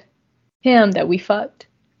told him that we fucked?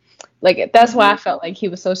 Like, that's why I felt like he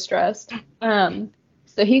was so stressed.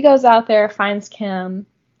 So he goes out there, finds Kim.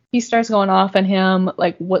 He starts going off on him.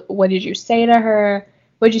 Like, what did you say to her?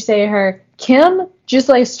 What did you say to her? Kim just,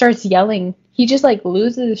 like, starts yelling. He just, like,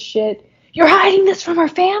 loses his shit. You're hiding this from her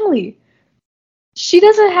family. She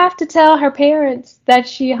doesn't have to tell her parents that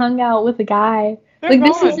she hung out with a guy.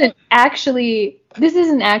 This isn't actually,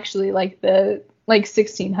 like, the... like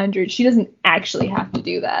 1600. She doesn't actually have to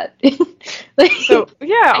do that. Like, so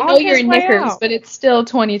yeah, I know you're in knickers, but it's still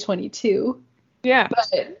 2022. Yeah.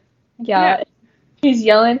 But yeah, he's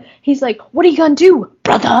yelling. He's like, "What are you gonna do,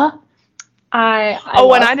 brother?" And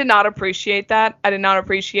I did not appreciate that. I did not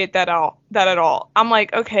appreciate that at all. I'm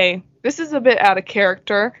like, okay, this is a bit out of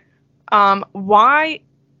character. Why?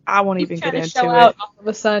 I won't even get into it. All of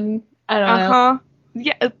a sudden, I don't know.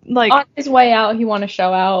 Yeah, like on his way out, he wanted to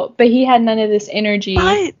show out, but he had none of this energy.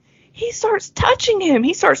 But he starts touching him.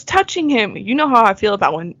 You know how I feel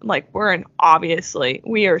about when, like, we are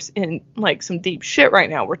in like some deep shit right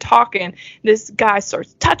now. We're talking. This guy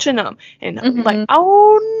starts touching him, and like,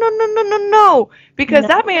 oh no, because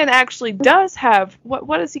that man actually does have what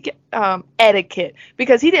does he get? Etiquette,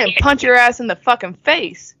 because he didn't punch your ass in the fucking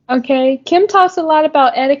face. Okay, Kim talks a lot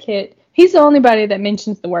about etiquette. He's the only body that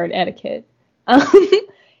mentions the word etiquette. And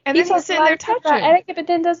then he's sitting there touching. Etiquette, but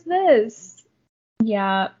then does this.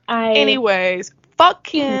 Yeah, Anyways, fuck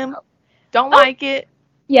Kim. Don't like it.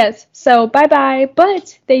 Yes, so bye-bye.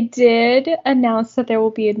 But they did announce that there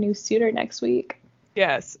will be a new suitor next week.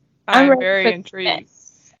 Yes, I'm very intrigued.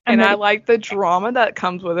 And I like the drama that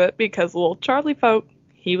comes with it, because little Charlie folk,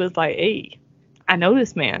 he was like, hey, I know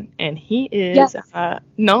this man, and he is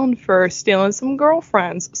known for stealing some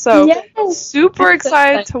girlfriends. So super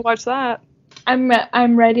excited to watch that.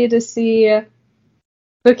 I'm ready to see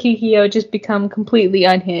Bokikio just become completely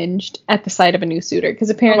unhinged at the sight of a new suitor,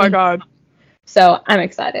 because apparently. Oh my god! So I'm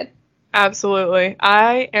excited. Absolutely,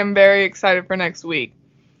 I am very excited for next week.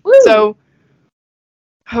 Woo! So,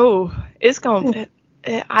 it's gonna.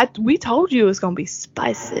 We told you it was gonna be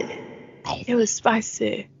spicy. It was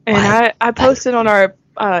spicy. And I posted on our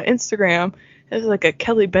Instagram. It was like a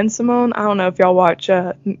Kelly Bensimon. I don't know if y'all watch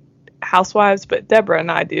Housewives, but Deborah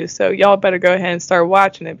and I do. So y'all better go ahead and start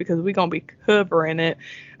watching it because we're going to be covering it.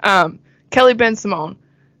 Kelly Bensimon,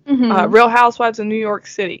 Real Housewives of New York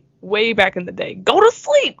City, way back in the day. Go to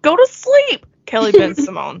sleep. Go to sleep. Kelly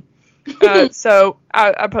Bensimon. So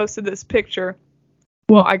I posted this picture.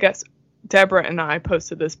 Well, I guess Deborah and I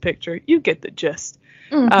posted this picture. You get the gist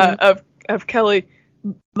of Kelly,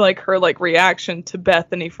 like her like reaction to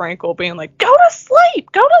Bethany Frankel being like, "Go to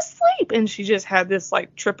sleep, go to sleep," and she just had this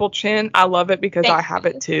like triple chin. I love it because I have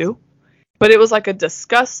it too. But it was like a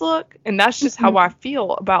disgust look, and that's just how I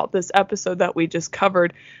feel about this episode that we just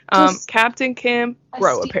covered. Captain Kim,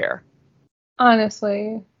 grow a pair.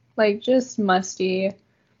 Honestly, like just musty,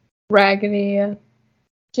 raggedy,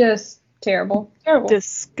 just terrible.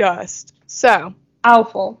 Disgust. So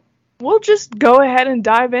awful. We'll just go ahead and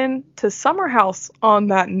dive into Summer House on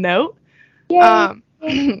that note. Yeah.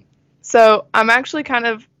 So I'm actually kind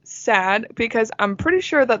of sad because I'm pretty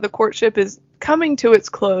sure that the courtship is coming to its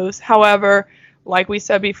close. However, like we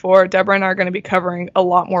said before, Deborah and I are going to be covering a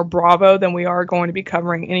lot more Bravo than we are going to be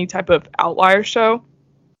covering any type of outlier show.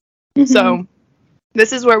 So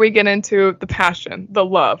this is where we get into the passion, the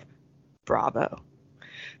love. Bravo.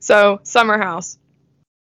 So Summer House.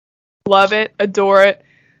 Love it. Adore it.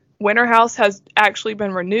 Winter House has actually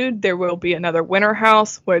been renewed. There will be another Winter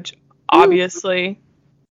House, which obviously,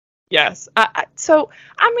 yes. So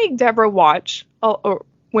I make Deborah watch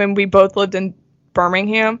when we both lived in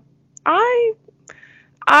Birmingham. I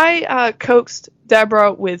coaxed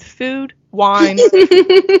Deborah with food, wine,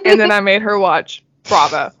 and then I made her watch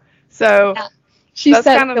Bravo. So she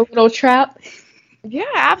set kind of a little trap. Yeah,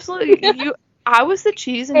 absolutely. I was the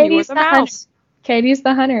cheese and you were the mouse. Katie's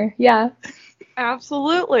the hunter. Yeah.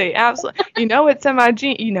 Absolutely. You know it's in my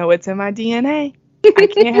it's in my DNA. I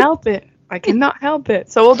can't help it. I cannot help it.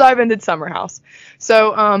 So we'll dive into Summer House.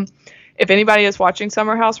 So if anybody is watching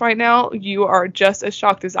Summer House right now, you are just as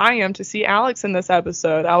shocked as I am to see Alex in this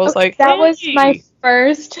episode. I was like, that was my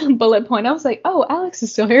first bullet point. I was like, oh, Alex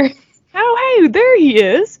is still here. Oh, hey, there he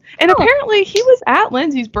is. And apparently he was at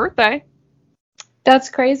Lindsay's birthday. That's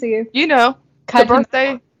crazy. You know, the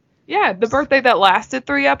birthday. Yeah, the birthday that lasted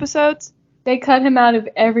 3 episodes. They cut him out of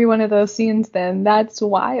every one of those scenes then. That's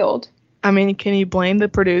wild. I mean, can you blame the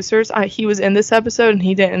producers? He was in this episode and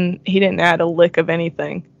he didn't add a lick of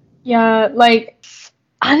anything. Yeah, like,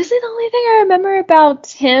 honestly, the only thing I remember about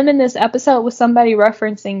him in this episode was somebody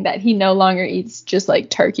referencing that he no longer eats just, like,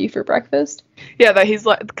 turkey for breakfast. Yeah,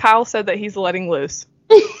 that Kyle said that he's letting loose.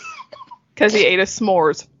 Because he ate a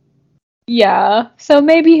s'mores. Yeah, so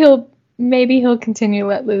maybe he'll continue to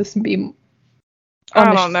let loose and be...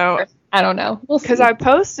 I don't know. I don't know. Because I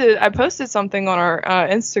posted something on our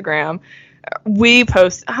Instagram.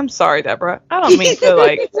 I'm sorry, Deborah. I don't mean to,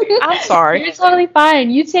 like, I'm sorry. You're totally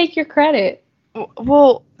fine. You take your credit.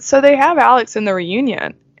 Well, so they have Alex in the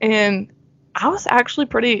reunion, and I was actually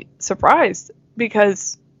pretty surprised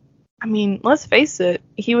because, I mean, let's face it,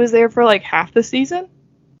 he was there for, like, half the season.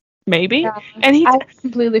 Maybe. Yeah. And I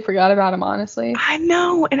completely forgot about him, honestly. I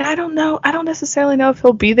know, and I don't know. I don't necessarily know if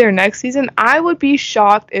he'll be there next season. I would be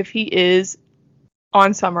shocked if he is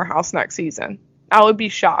on Summer House next season. I would be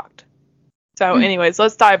shocked. So, anyways,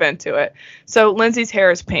 let's dive into it. So, Lindsay's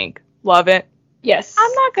hair is pink. Love it. Yes.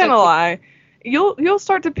 I'm not gonna lie. You'll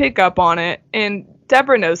start to pick up on it, and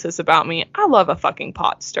Deborah knows this about me. I love a fucking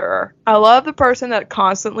pot stirrer. I love the person that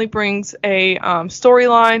constantly brings a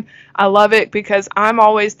storyline. I love it because I'm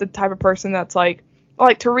always the type of person that's like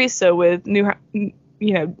Teresa with New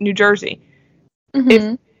Jersey.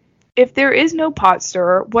 Mm-hmm. If there is no pot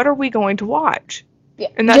stirrer, what are we going to watch? Yeah,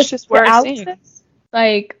 and that's just where I stand.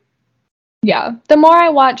 Like, yeah, the more I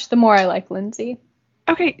watch, the more I like Lindsay.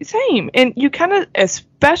 Okay, same. And you kind of,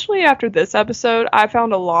 especially after this episode, I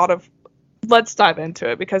found a lot of. Let's dive into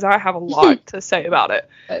it because I have a lot to say about it.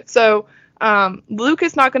 So, Luke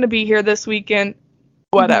is not going to be here this weekend.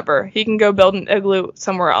 Whatever. He can go build an igloo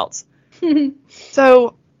somewhere else.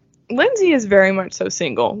 So, Lindsay is very much so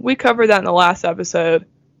single. We covered that in the last episode.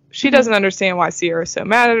 She doesn't understand why Sierra is so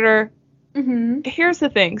mad at her. Here's the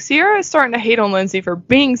thing. Sierra is starting to hate on Lindsay for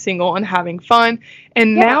being single and having fun.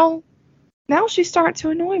 And now she's starting to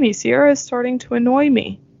annoy me. Sierra is starting to annoy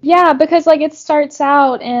me. Yeah, because, like, it starts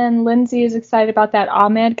out and Lindsay is excited about that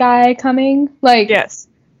Ahmed guy coming. Like, yes.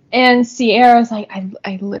 And Sierra's like,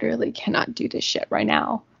 I literally cannot do this shit right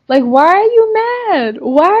now. Like, why are you mad?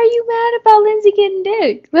 Why are you mad about Lindsay getting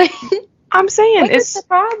dick? Like, I'm saying it's the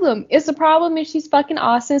problem. It's the problem if she's fucking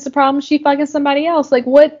Austin. It's the problem if she's fucking somebody else. Like,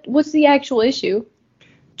 what's the actual issue?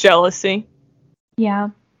 Jealousy. Yeah.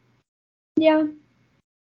 Yeah.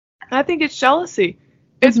 I think it's jealousy.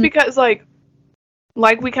 It's because, like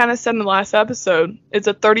we kind of said in the last episode, it's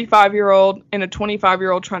a 35-year-old and a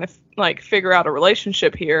 25-year-old trying to, like, figure out a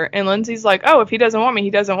relationship here. And Lindsay's like, oh, if he doesn't want me, he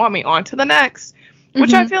doesn't want me. On to the next.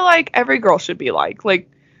 Which I feel like every girl should be like. Like,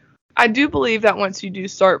 I do believe that once you do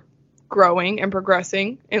start growing and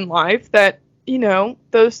progressing in life, that, you know,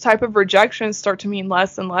 those type of rejections start to mean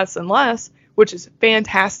less and less and less, which is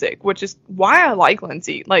fantastic, which is why I like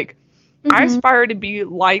Lindsay. Like, I aspire to be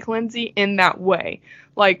like Lindsay in that way.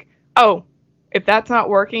 Like, oh, if that's not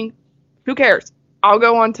working, who cares? I'll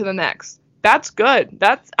go on to the next. That's good.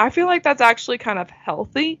 I feel like that's actually kind of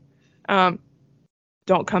healthy.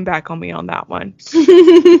 Don't come back on me on that one.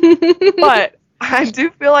 But I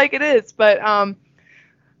do feel like it is. But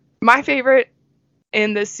my favorite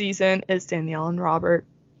in this season is Danielle and Robert.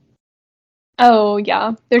 Oh,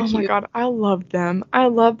 yeah. They're cute. Oh, my God. I love them. I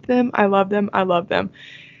love them. I love them. I love them.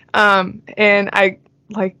 And I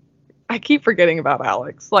keep forgetting about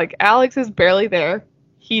Alex. Like, Alex is barely there.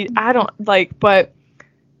 But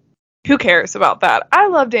who cares about that? I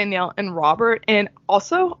love Danielle and Robert. And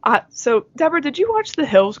also, so, Deborah, did you watch The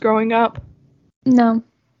Hills growing up? No.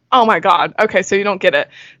 Oh, my God. Okay, so you don't get it.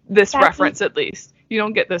 This reference, at least. You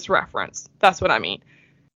don't get this reference. That's what I mean.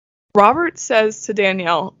 Robert says to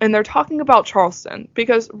Danielle, and they're talking about Charleston,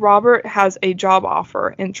 because Robert has a job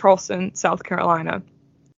offer in Charleston, South Carolina.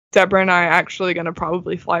 Deborah and I are actually going to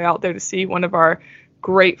probably fly out there to see one of our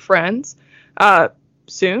great friends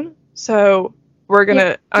soon. So we're going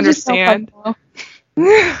to understand. What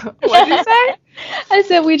did you say? I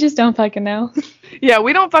said we just don't fucking know. Yeah,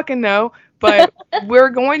 we don't fucking know, but we're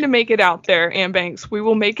going to make it out there, Ann Banks. We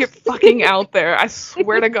will make it fucking out there. I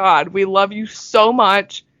swear to God. We love you so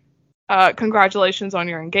much. Congratulations on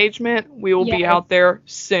your engagement. We will be out there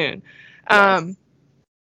soon. Yes.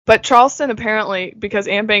 But Charleston, apparently, because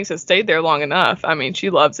Ann Banks has stayed there long enough, I mean, she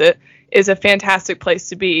loves it, is a fantastic place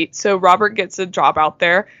to be. So Robert gets a job out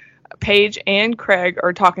there. Paige and Craig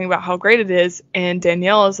are talking about how great it is, and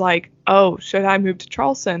Danielle is like, oh, should I move to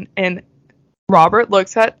Charleston? And Robert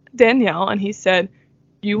looks at Danielle, and he said,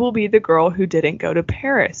 you will be the girl who didn't go to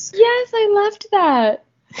Paris. Yes, I loved that.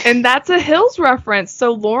 And that's a Hills reference.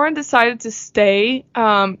 So Lauren decided to stay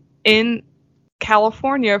in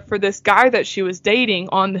California for this guy that she was dating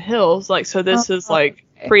on the Hills. Like, so this is like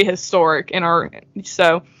prehistoric in our,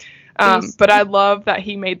 so, but I love that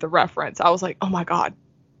he made the reference. I was like, oh my God,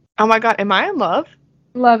 am I in love?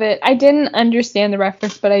 Love it. I didn't understand the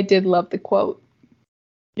reference, but I did love the quote.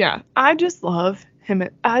 Yeah, I just love him.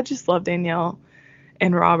 I just love Danielle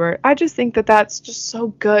and Robert. I just think that that's just so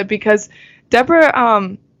good, because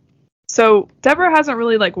Deborah, so Deborah hasn't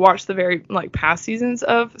really, like, watched the very, like, past seasons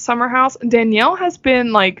of Summer House. Danielle has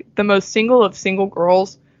been, like, the most single of single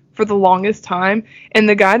girls for the longest time. And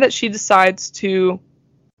the guy that she decides to,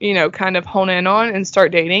 you know, kind of hone in on and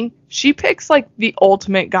start dating, she picks, like, the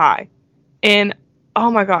ultimate guy. And,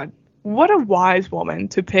 oh my God, what a wise woman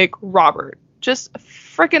to pick Robert. Just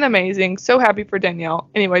freaking amazing. So happy for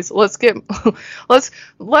Danielle. Anyways, I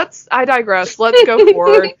digress. Let's go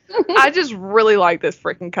forward. I just really like this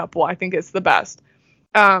freaking couple. I think it's the best.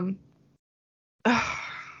 So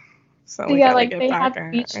yeah, like they have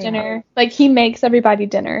beach dinner. Like, he makes everybody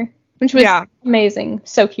dinner, which was amazing.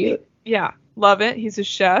 So cute. Yeah, love it. He's a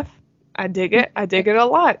chef. I dig it. I dig it a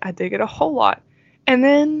lot. I dig it a whole lot. And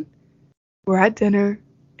then we're at dinner,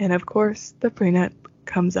 and of course the prenup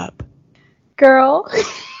comes up. Girl.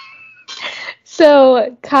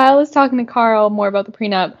 So Kyle is talking to Carl more about the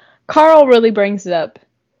prenup. Carl really brings it up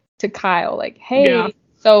to Kyle, like, hey,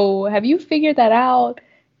 so have you figured that out?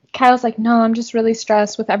 Kyle's like, no, I'm just really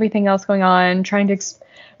stressed with everything else going on, trying to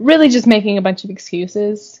really just making a bunch of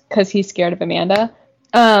excuses because he's scared of Amanda.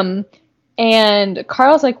 And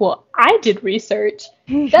Carl's like, well, I did research.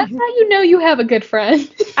 That's how you know you have a good friend.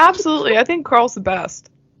 Absolutely. I think Carl's the best.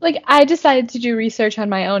 Like, I decided to do research on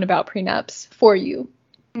my own about prenups for you.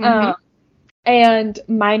 And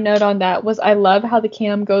my note on that was, I love how the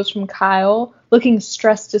cam goes from Kyle looking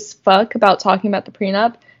stressed as fuck about talking about the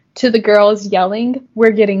prenup to the girls yelling, we're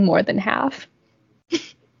getting more than half.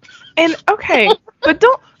 And, okay, but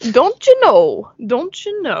don't you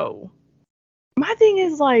know, my thing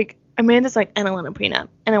is, like, Amanda's like, I don't want a prenup,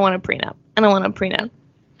 and I want a prenup, and I want a prenup.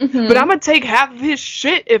 But I'm gonna take half of his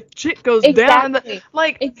shit if shit goes down.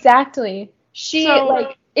 Exactly.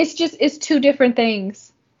 It's two different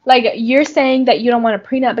things. Like, you're saying that you don't want a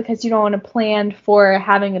prenup because you don't want to plan for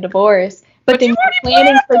having a divorce, but then you're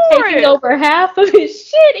planning for taking over half of his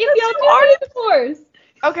shit if y'all do a divorce.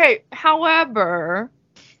 Okay, however,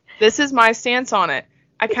 this is my stance on it.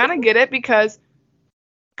 I kind of get it, because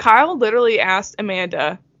Kyle literally asked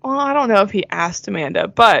Amanda, well, I don't know if he asked Amanda,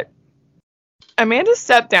 but Amanda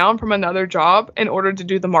stepped down from another job in order to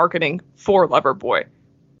do the marketing for Loverboy.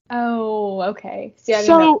 Oh, okay. See, I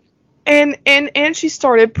didn't know. And she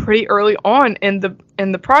started pretty early on in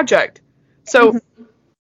the project. So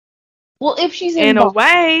well, if she's in involved, a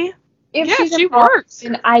way, she works.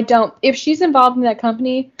 And if she's involved in that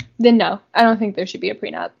company, then no, I don't think there should be a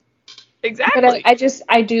prenup. Exactly. But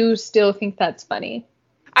I do still think that's funny.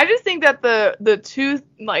 I just think that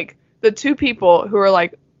the two people who are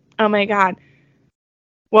like, oh my god.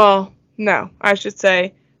 Well, no, I should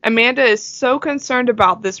say Amanda is so concerned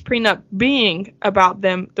about this prenup being about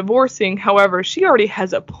them divorcing. However, she already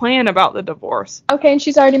has a plan about the divorce. Okay, and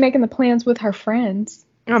she's already making the plans with her friends.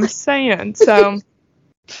 I'm saying,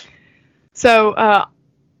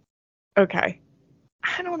 okay.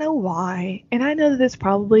 I don't know why, and I know that this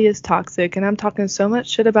probably is toxic, and I'm talking so much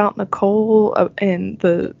shit about Nicole and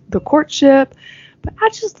the courtship, but I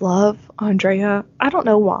just love Andrea. I don't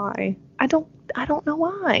know why. I don't know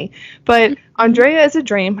why, but Andrea is a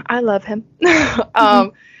dream. I love him.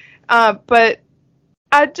 But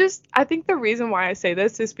I think the reason why I say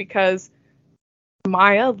this is because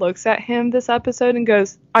Maya looks at him this episode and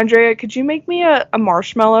goes, Andrea, could you make me a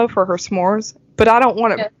marshmallow for her s'mores? But I don't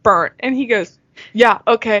want it burnt. And he goes, yeah,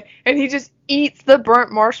 okay. And he just eats the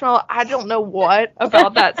burnt marshmallow. I don't know what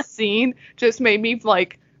about that scene just made me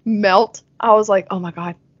like melt. I was like, oh my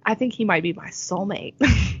god, I think he might be my soulmate.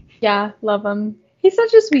 Yeah, love him. He's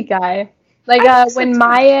such a sweet guy. Like when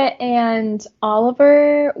Maya and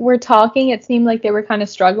Oliver were talking, it seemed like they were kind of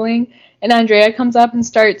struggling. And Andrea comes up and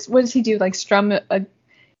starts, what does he do? Like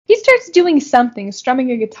he starts doing something,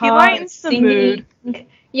 strumming a guitar. He lightens the mood.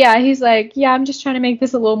 Yeah, he's like, yeah, I'm just trying to make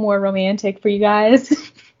this a little more romantic for you guys.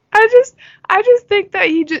 I just think that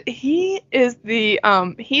he is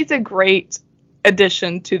he's a great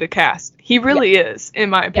addition to the cast. He really is,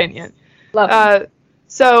 in my opinion. Yes. Love him.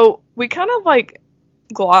 So we kind of like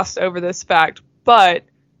glossed over this fact, but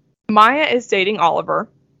Maya is dating Oliver.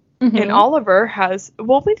 And Oliver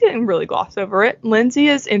we didn't really gloss over it. Lindsay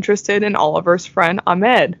is interested in Oliver's friend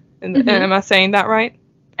Ahmed. And am I saying that right?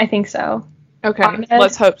 I think so. Okay, Ahmed?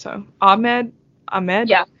 Let's hope so. Ahmed?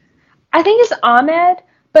 Yeah. I think it's Ahmed,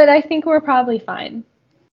 but I think we're probably fine.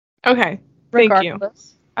 Okay, thank you. Yeah.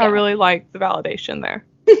 I really like the validation there.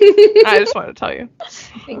 I just wanted to tell you.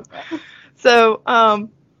 Thanks. So, I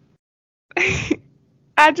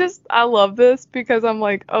love this because I'm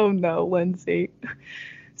like, oh no, Lindsay.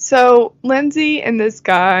 So Lindsay and this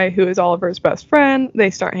guy who is Oliver's best friend, they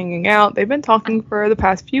start hanging out. They've been talking for the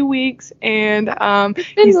past few weeks, and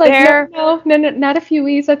he's like, there. No, not a few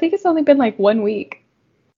weeks. I think it's only been like 1 week.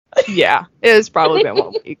 Yeah, it has probably been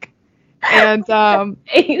 1 week. And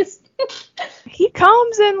he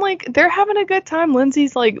comes and like they're having a good time.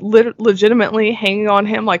 Lindsay's like legitimately hanging on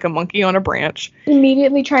him like a monkey on a branch.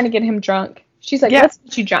 Immediately trying to get him drunk. She's like, let's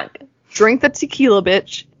get you drunk. Drink the tequila,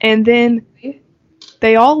 bitch. And then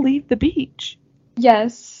they all leave the beach.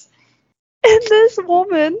 Yes. And this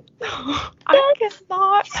woman, I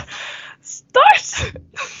cannot start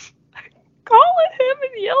calling him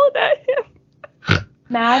and yelling at him.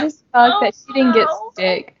 Mad as fuck that she didn't get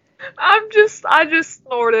stick. I just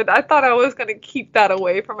snorted. I thought I was gonna keep that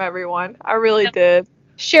away from everyone. I really did.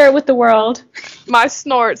 Share it with the world. My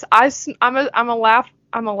snorts. I'm a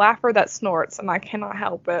laugher that snorts, and I cannot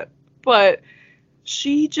help it. But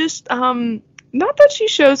she just not that she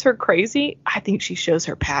shows her crazy. I think she shows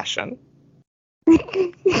her passion.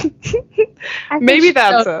 Maybe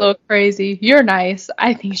that's a little crazy. You're nice.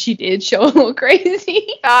 I think she did show a little crazy.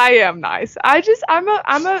 I am nice. I'm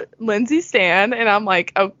a Lindsay stan, and I'm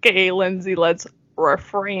like, okay, Lindsay, let's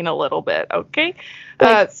refrain a little bit, okay?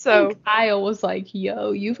 So Kyle was like,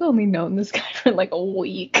 yo, you've only known this guy for like a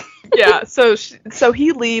week. Yeah, so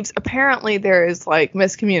he leaves. Apparently there is like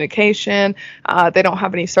miscommunication. They don't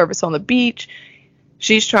have any service on the beach.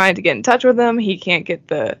 She's trying to get in touch with him. He can't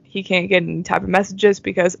get any type of messages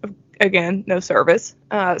because of, again, no service.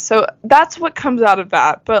 So that's what comes out of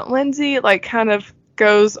that. But Lindsay like kind of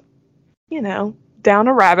goes, down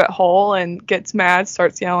a rabbit hole and gets mad,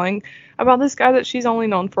 starts yelling about this guy that she's only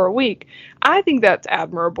known for a week. I think that's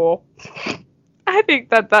admirable. I think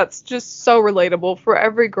that that's just so relatable for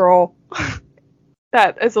every girl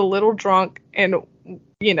that is a little drunk and,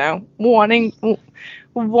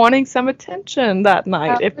 wanting some attention that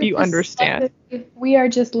night, if you understand. We are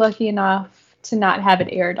just lucky enough to not have it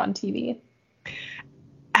aired on TV.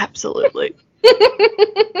 Absolutely.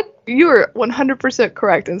 You are 100%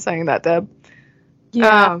 correct in saying that, Deb.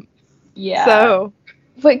 Yeah. Yeah. So.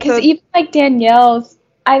 Because even like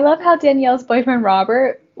I love how Danielle's boyfriend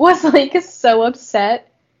Robert was like so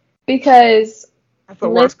upset because That's the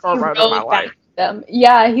worst car Lindsay ride of my rode life. back them.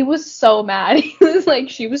 Yeah, he was so mad. He was like,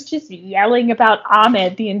 she was just yelling about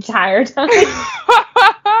Ahmed the entire time.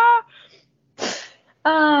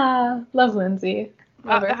 Love Lindsay.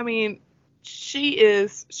 Love her. I mean,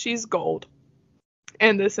 she's gold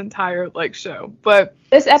in this entire like show. But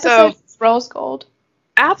This episode is rose gold.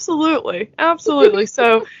 Absolutely.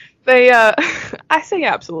 So they I say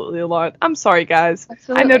absolutely a lot. I'm sorry guys.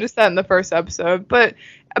 Absolutely. I noticed that in the first episode, but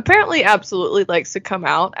apparently absolutely likes to come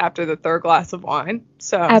out after the third glass of wine.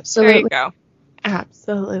 So Absolutely. there you go.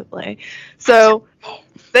 Absolutely. So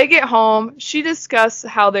they get home. She discusses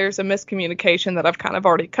how there's a miscommunication that I've kind of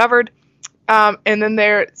already covered. And then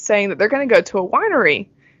they're saying that they're going to go to a winery.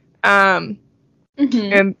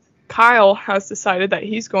 And Kyle has decided that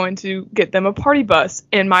he's going to get them a party bus.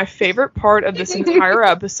 And my favorite part of this entire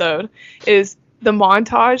episode is the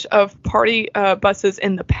montage of party buses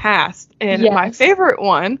in the past. And my favorite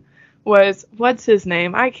one was, what's his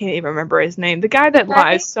name? I can't even remember his name. The guy that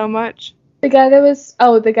lies so much. The guy that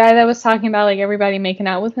was talking about like everybody making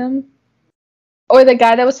out with him? Or the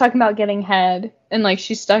guy that was talking about getting head and like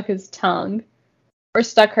she stuck his tongue. Or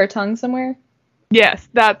stuck her tongue somewhere? Yes,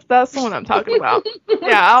 that's the one I'm talking about.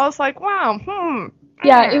 Yeah, I was like, wow,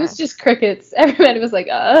 Yeah, it was just crickets. Everybody was like,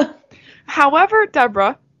 However,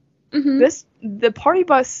 Deborah, the party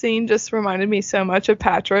bus scene just reminded me so much of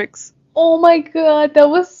Patrick's. Oh my god, that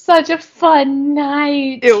was such a fun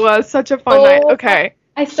night. It was such a fun night. Okay.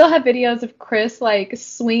 I still have videos of Chris like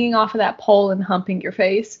swinging off of that pole and humping your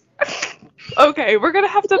face. Okay, we're gonna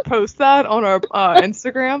have to post that on our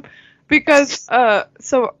Instagram because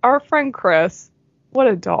so our friend Chris, what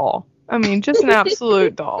a doll. I mean, just an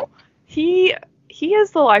absolute doll. He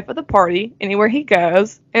is the life of the party anywhere he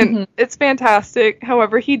goes, and it's fantastic.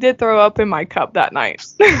 However, he did throw up in my cup that night.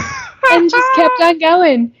 And just kept on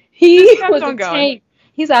going. He was a tank.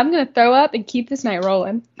 He's like, I'm going to throw up and keep this night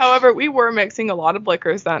rolling. However, we were mixing a lot of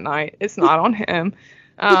liquors that night. It's not on him.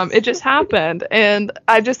 It just happened. And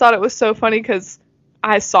I just thought it was so funny because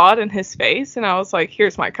I saw it in his face, and I was like,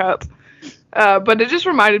 here's my cup. But it just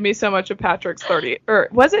reminded me so much of Patrick's 30th, or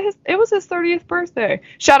was it it was his 30th birthday.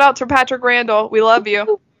 Shout out to Patrick Randall. We love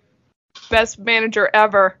you. Best manager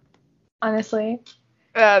ever. Honestly.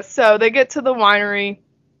 So they get to the winery,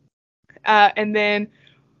 and then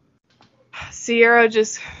Sierra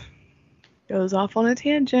just goes off on a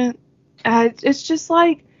tangent. It's just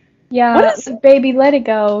like, yeah, baby, let it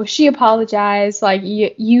go. She apologized. Like,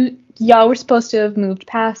 y'all were supposed to have moved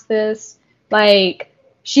past this. Like,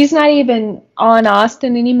 she's not even on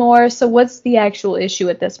Austin anymore, so what's the actual issue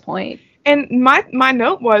at this point? And my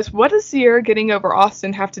note was, what does Sierra getting over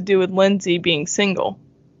Austin have to do with Lindsay being single?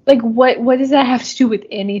 Like, what does that have to do with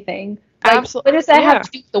anything? Like, Absolutely. What does that have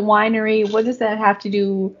to do with the winery? What does that have to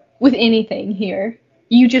do with anything here?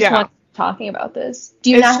 You just want to be talking about this.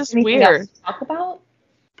 Do you not have anything else to talk about?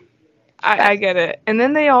 I get it. And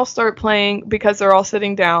then they all start playing, because they're all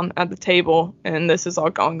sitting down at the table and this is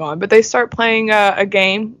all going on. But they start playing a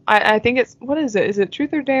game. I think it's, what is it? Is it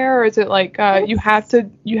Truth or Dare? Or is it like you have to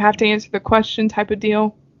answer the question type of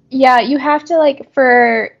deal? Yeah, you have to, like,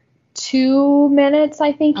 for 2 minutes,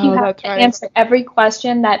 I think, you have to answer every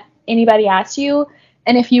question that anybody asks you.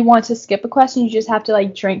 And if you want to skip a question, you just have to,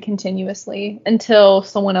 like, drink continuously until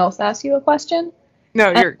someone else asks you a question.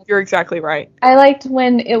 No, you're exactly right. I liked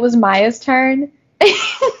when it was Maya's turn.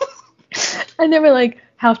 And they were like,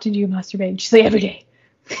 how often do you masturbate? She's like, every day.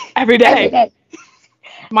 Every day. Every day.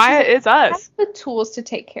 Maya is us. I have the tools to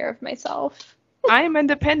take care of myself. I am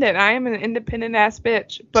independent. I am an independent ass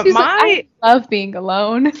bitch. But She's like, I love being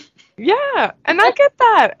alone. Yeah, and I get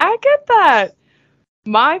that.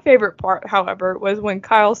 My favorite part, however, was when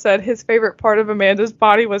Kyle said his favorite part of Amanda's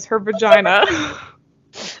body was her vagina.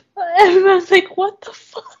 Everyone's like, what the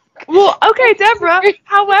fuck? Well, okay, Deborah,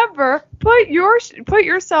 however, put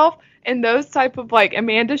yourself in those type of, like,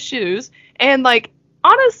 Amanda's shoes, and, like,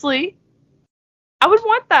 honestly, I would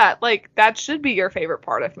want that. Like, that should be your favorite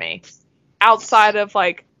part of me. Outside of,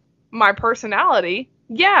 like, my personality,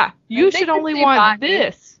 yeah, you should only want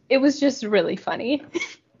this. It was just really funny.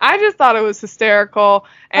 I just thought it was hysterical,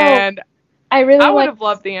 and I would have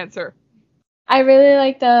loved the answer. I really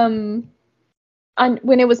liked,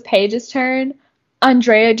 when it was Paige's turn,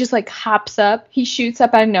 Andrea just, like, hops up. He shoots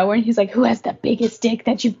up out of nowhere, and he's like, who has the biggest dick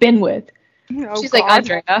that you've been with? Oh, she's God. Like,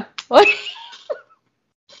 Andrea. What?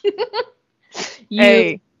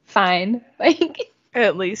 Fine. Like,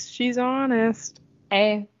 at least she's honest.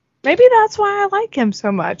 Hey. Maybe that's why I like him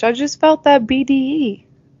so much. I just felt that BDE.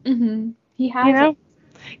 Mm-hmm. He has it.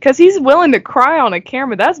 Because he's willing to cry on a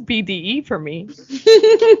camera. That's BDE for me.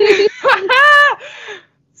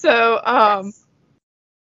 So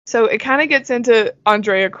So it kind of gets into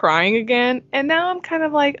Andrea crying again, and now I'm kind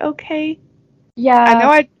of like, okay. Yeah. I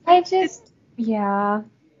know yeah.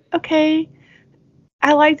 okay.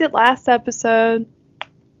 I liked it last episode,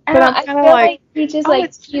 I but don't. I'm I kind of feel like, like he just oh,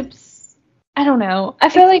 like keeps. I don't know. I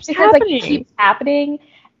feel it like keeps because like it happening. keeps happening,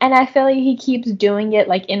 and I feel like he keeps doing it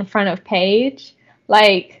like in front of Paige,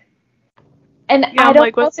 like, and Yeah, I I'm don't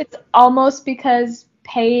like, know if what's it's almost because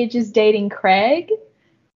Paige is dating Craig,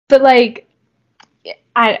 but like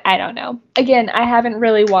I don't know. Again, I haven't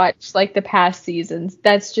really watched like the past seasons.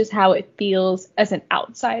 That's just how it feels as an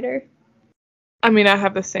outsider. I mean, I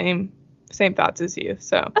have the same thoughts as you.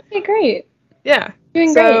 So, Okay, great. yeah.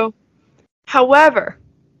 Doing great. So, however,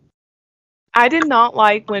 I did not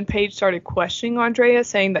like when Paige started questioning Andrea,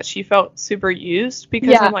 saying that she felt super used, because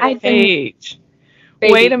Yeah, I'm I like, didn't. Paige,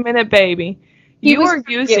 wait Baby. a minute, baby. He You was are trying to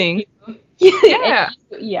get using, with you. And yeah,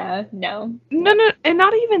 yeah, no. no, and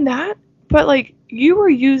not even that, but like, you were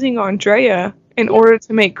using Andrea in Yeah. order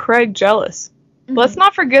to make Craig jealous. Let's Mhm.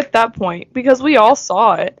 not forget that point, because we all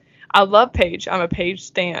saw it. I love Paige. I'm a Paige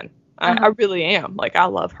stan. I Uh-huh. really am. Like, I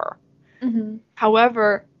love her. Mhm.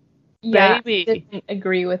 However, Yeah, I baby, didn't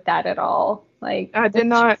agree with that at all. Like, I did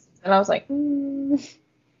not. and I was like,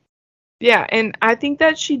 Yeah, and I think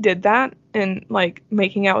that she did that and like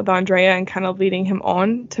making out with Andrea and kind of leading him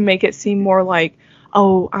on to make it seem more like,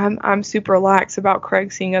 oh, I'm super lax about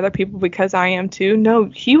Craig seeing other people because I am too. No,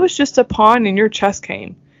 he was just a pawn in your chess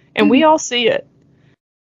game, and we Mhm. all see it.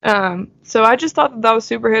 So I just thought that was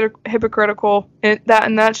super hypocritical, and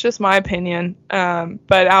that's just my opinion.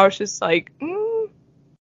 But I was just like,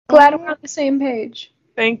 Glad we're on the same page.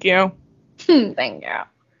 thank you. Thank you.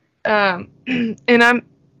 And I'm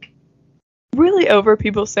really over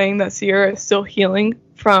people saying that Sierra is still healing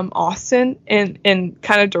from Austin and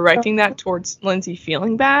kind of directing that towards Lindsay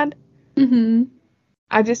feeling bad. Mhm.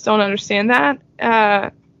 I just don't understand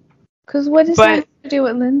that. Because what does that But have to do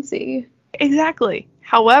with Lindsay? exactly.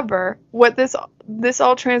 However, what this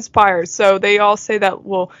all transpires. So they all say that,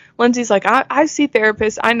 well, Lindsay's like, I see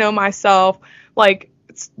therapists. I know myself. Like,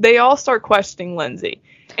 they all start questioning Lindsay.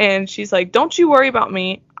 And she's like, don't you worry about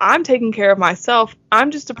me. I'm taking care of myself.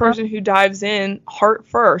 I'm just a person who dives in heart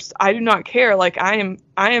first. I do not care. Like, I am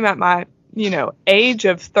at my, age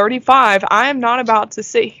of 35. I am not about to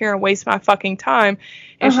sit here and waste my fucking time.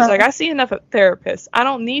 And she's like, I see enough of therapists. I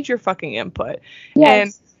don't need your fucking input. And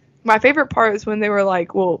Yes. my favorite part is when they were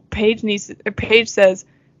like, well, Paige says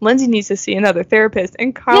Lindsay needs to see another therapist,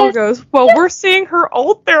 and Kyle Yes. goes, well, we're seeing her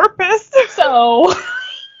old therapist. So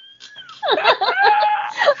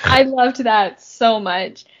I loved that so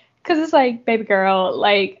much. Because it's like, baby girl,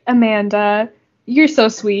 like, Amanda, you're so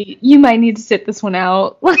sweet. You might need to sit this one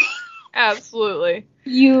out. Absolutely.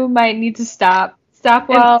 You might need to stop. Stop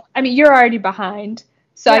And while, I mean, you're already behind.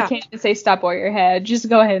 So I yeah, can't even say stop while you're ahead. Just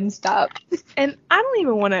go ahead and stop. and I don't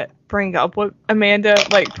even want to bring up what Amanda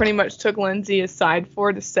like pretty much took Lindsay aside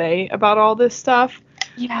for to say about all this stuff.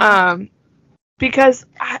 Yeah. Because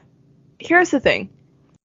here's the thing.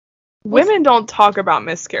 Women don't talk about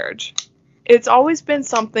miscarriage. It's always been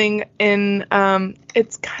something in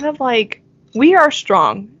it's kind of like we are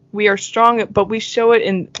strong. We are strong, but we show it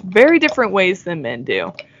in very different ways than men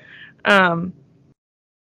do.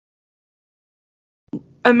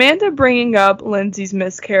 Amanda bringing up Lindsay's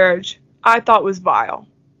miscarriage, I thought was vile.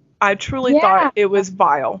 I truly thought Yeah. it was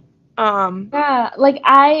vile. Yeah. Like,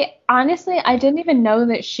 I didn't even know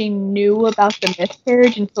that she knew about the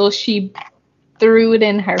miscarriage until she threw it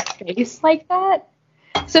in her face like that.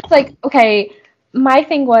 So it's like, okay, my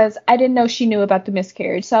thing was I didn't know she knew about the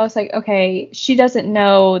miscarriage. So I was like, okay, she doesn't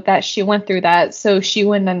know that she went through that, so she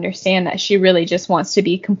wouldn't understand that she really just wants to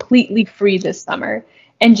be completely free this summer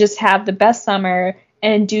and just have the best summer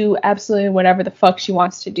and do absolutely whatever the fuck she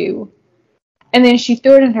wants to do. And then she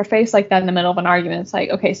threw it in her face like that in the middle of an argument. It's like,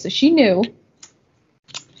 okay, so she knew.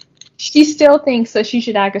 She still thinks that she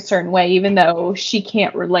should act a certain way, even though she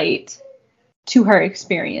can't relate to her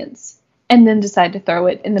experience, and then decide to throw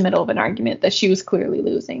it in the middle of an argument that she was clearly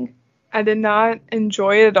losing. I did not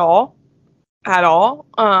enjoy it at all. At all.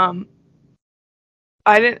 I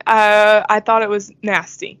didn't I thought it was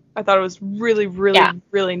nasty. I thought it was really, really, Yeah,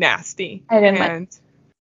 really nasty. I didn't like.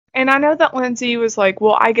 And I know that Lindsay was like,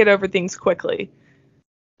 well, I get over things quickly.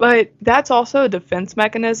 But that's also a defense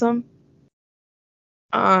mechanism,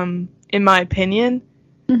 in my opinion.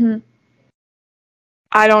 Mm-hmm.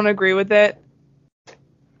 I don't agree with it.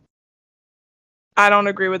 I don't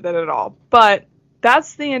agree with it at all. But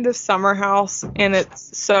that's the end of Summer House, and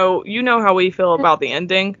it's so you know how we feel about the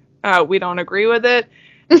ending. We don't agree with it,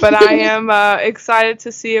 but I am excited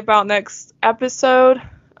to see about next episode.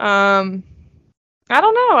 I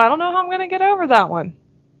don't know. I don't know how I'm gonna get over that one.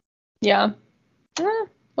 Yeah.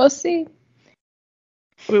 We'll see.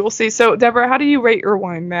 We will see. So, Deborah, how do you rate your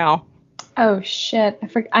wine now? Oh shit!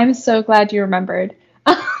 I'm so glad you remembered.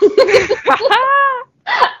 Oh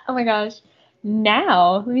my gosh.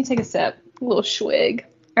 Now, let me take a sip. A little swig.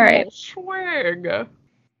 All right. Little swig.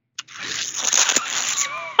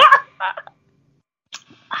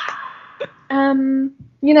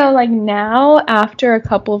 Like now, after a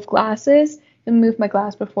couple of glasses, and move my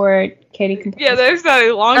glass before Katie can. Yeah, there's that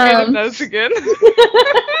elongated nose again.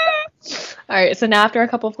 All right, so now after a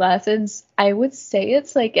couple of glasses, I would say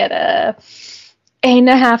it's like at a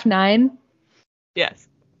 8.5, 9. Yes.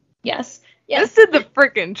 Yes. This did the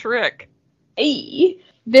freaking trick. Hey.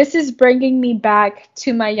 This is bringing me back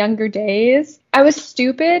to my younger days. I was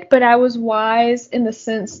stupid, but I was wise in the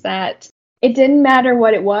sense that it didn't matter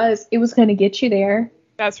what it was going to get you there.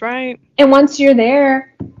 That's right. And once you're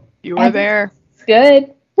there, you are there. It's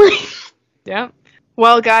good. Yeah.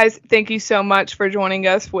 Well, guys, thank you so much for joining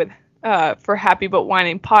us for Happy But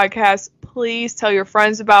Whining podcast. Please tell your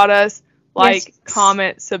friends about us. Like,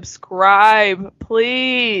 comment, subscribe,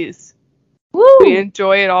 please. Woo! We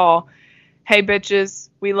enjoy it all. Hey, bitches,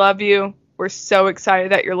 we love you. We're so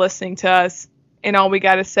excited that you're listening to us. And all we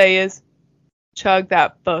got to say is, chug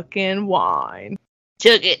that fucking wine.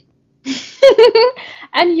 Chug it.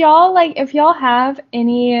 And y'all, if y'all have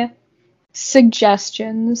any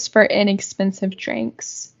suggestions for inexpensive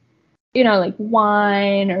drinks, like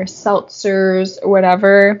wine or seltzers or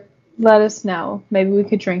whatever, let us know. Maybe we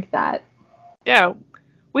could drink that. Yeah,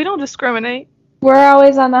 we don't discriminate. We're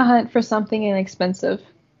always on the hunt for something inexpensive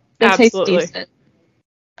that Absolutely. tastes decent.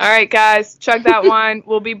 All right, guys, chug that wine.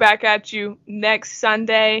 We'll be back at you next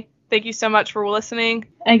Sunday. Thank you so much for listening.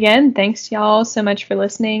 Again, thanks y'all so much for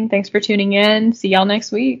listening. Thanks for tuning in. See y'all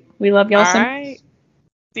next week. We love y'all so much. All right.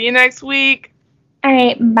 See you next week. All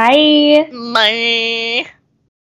right, bye. Bye.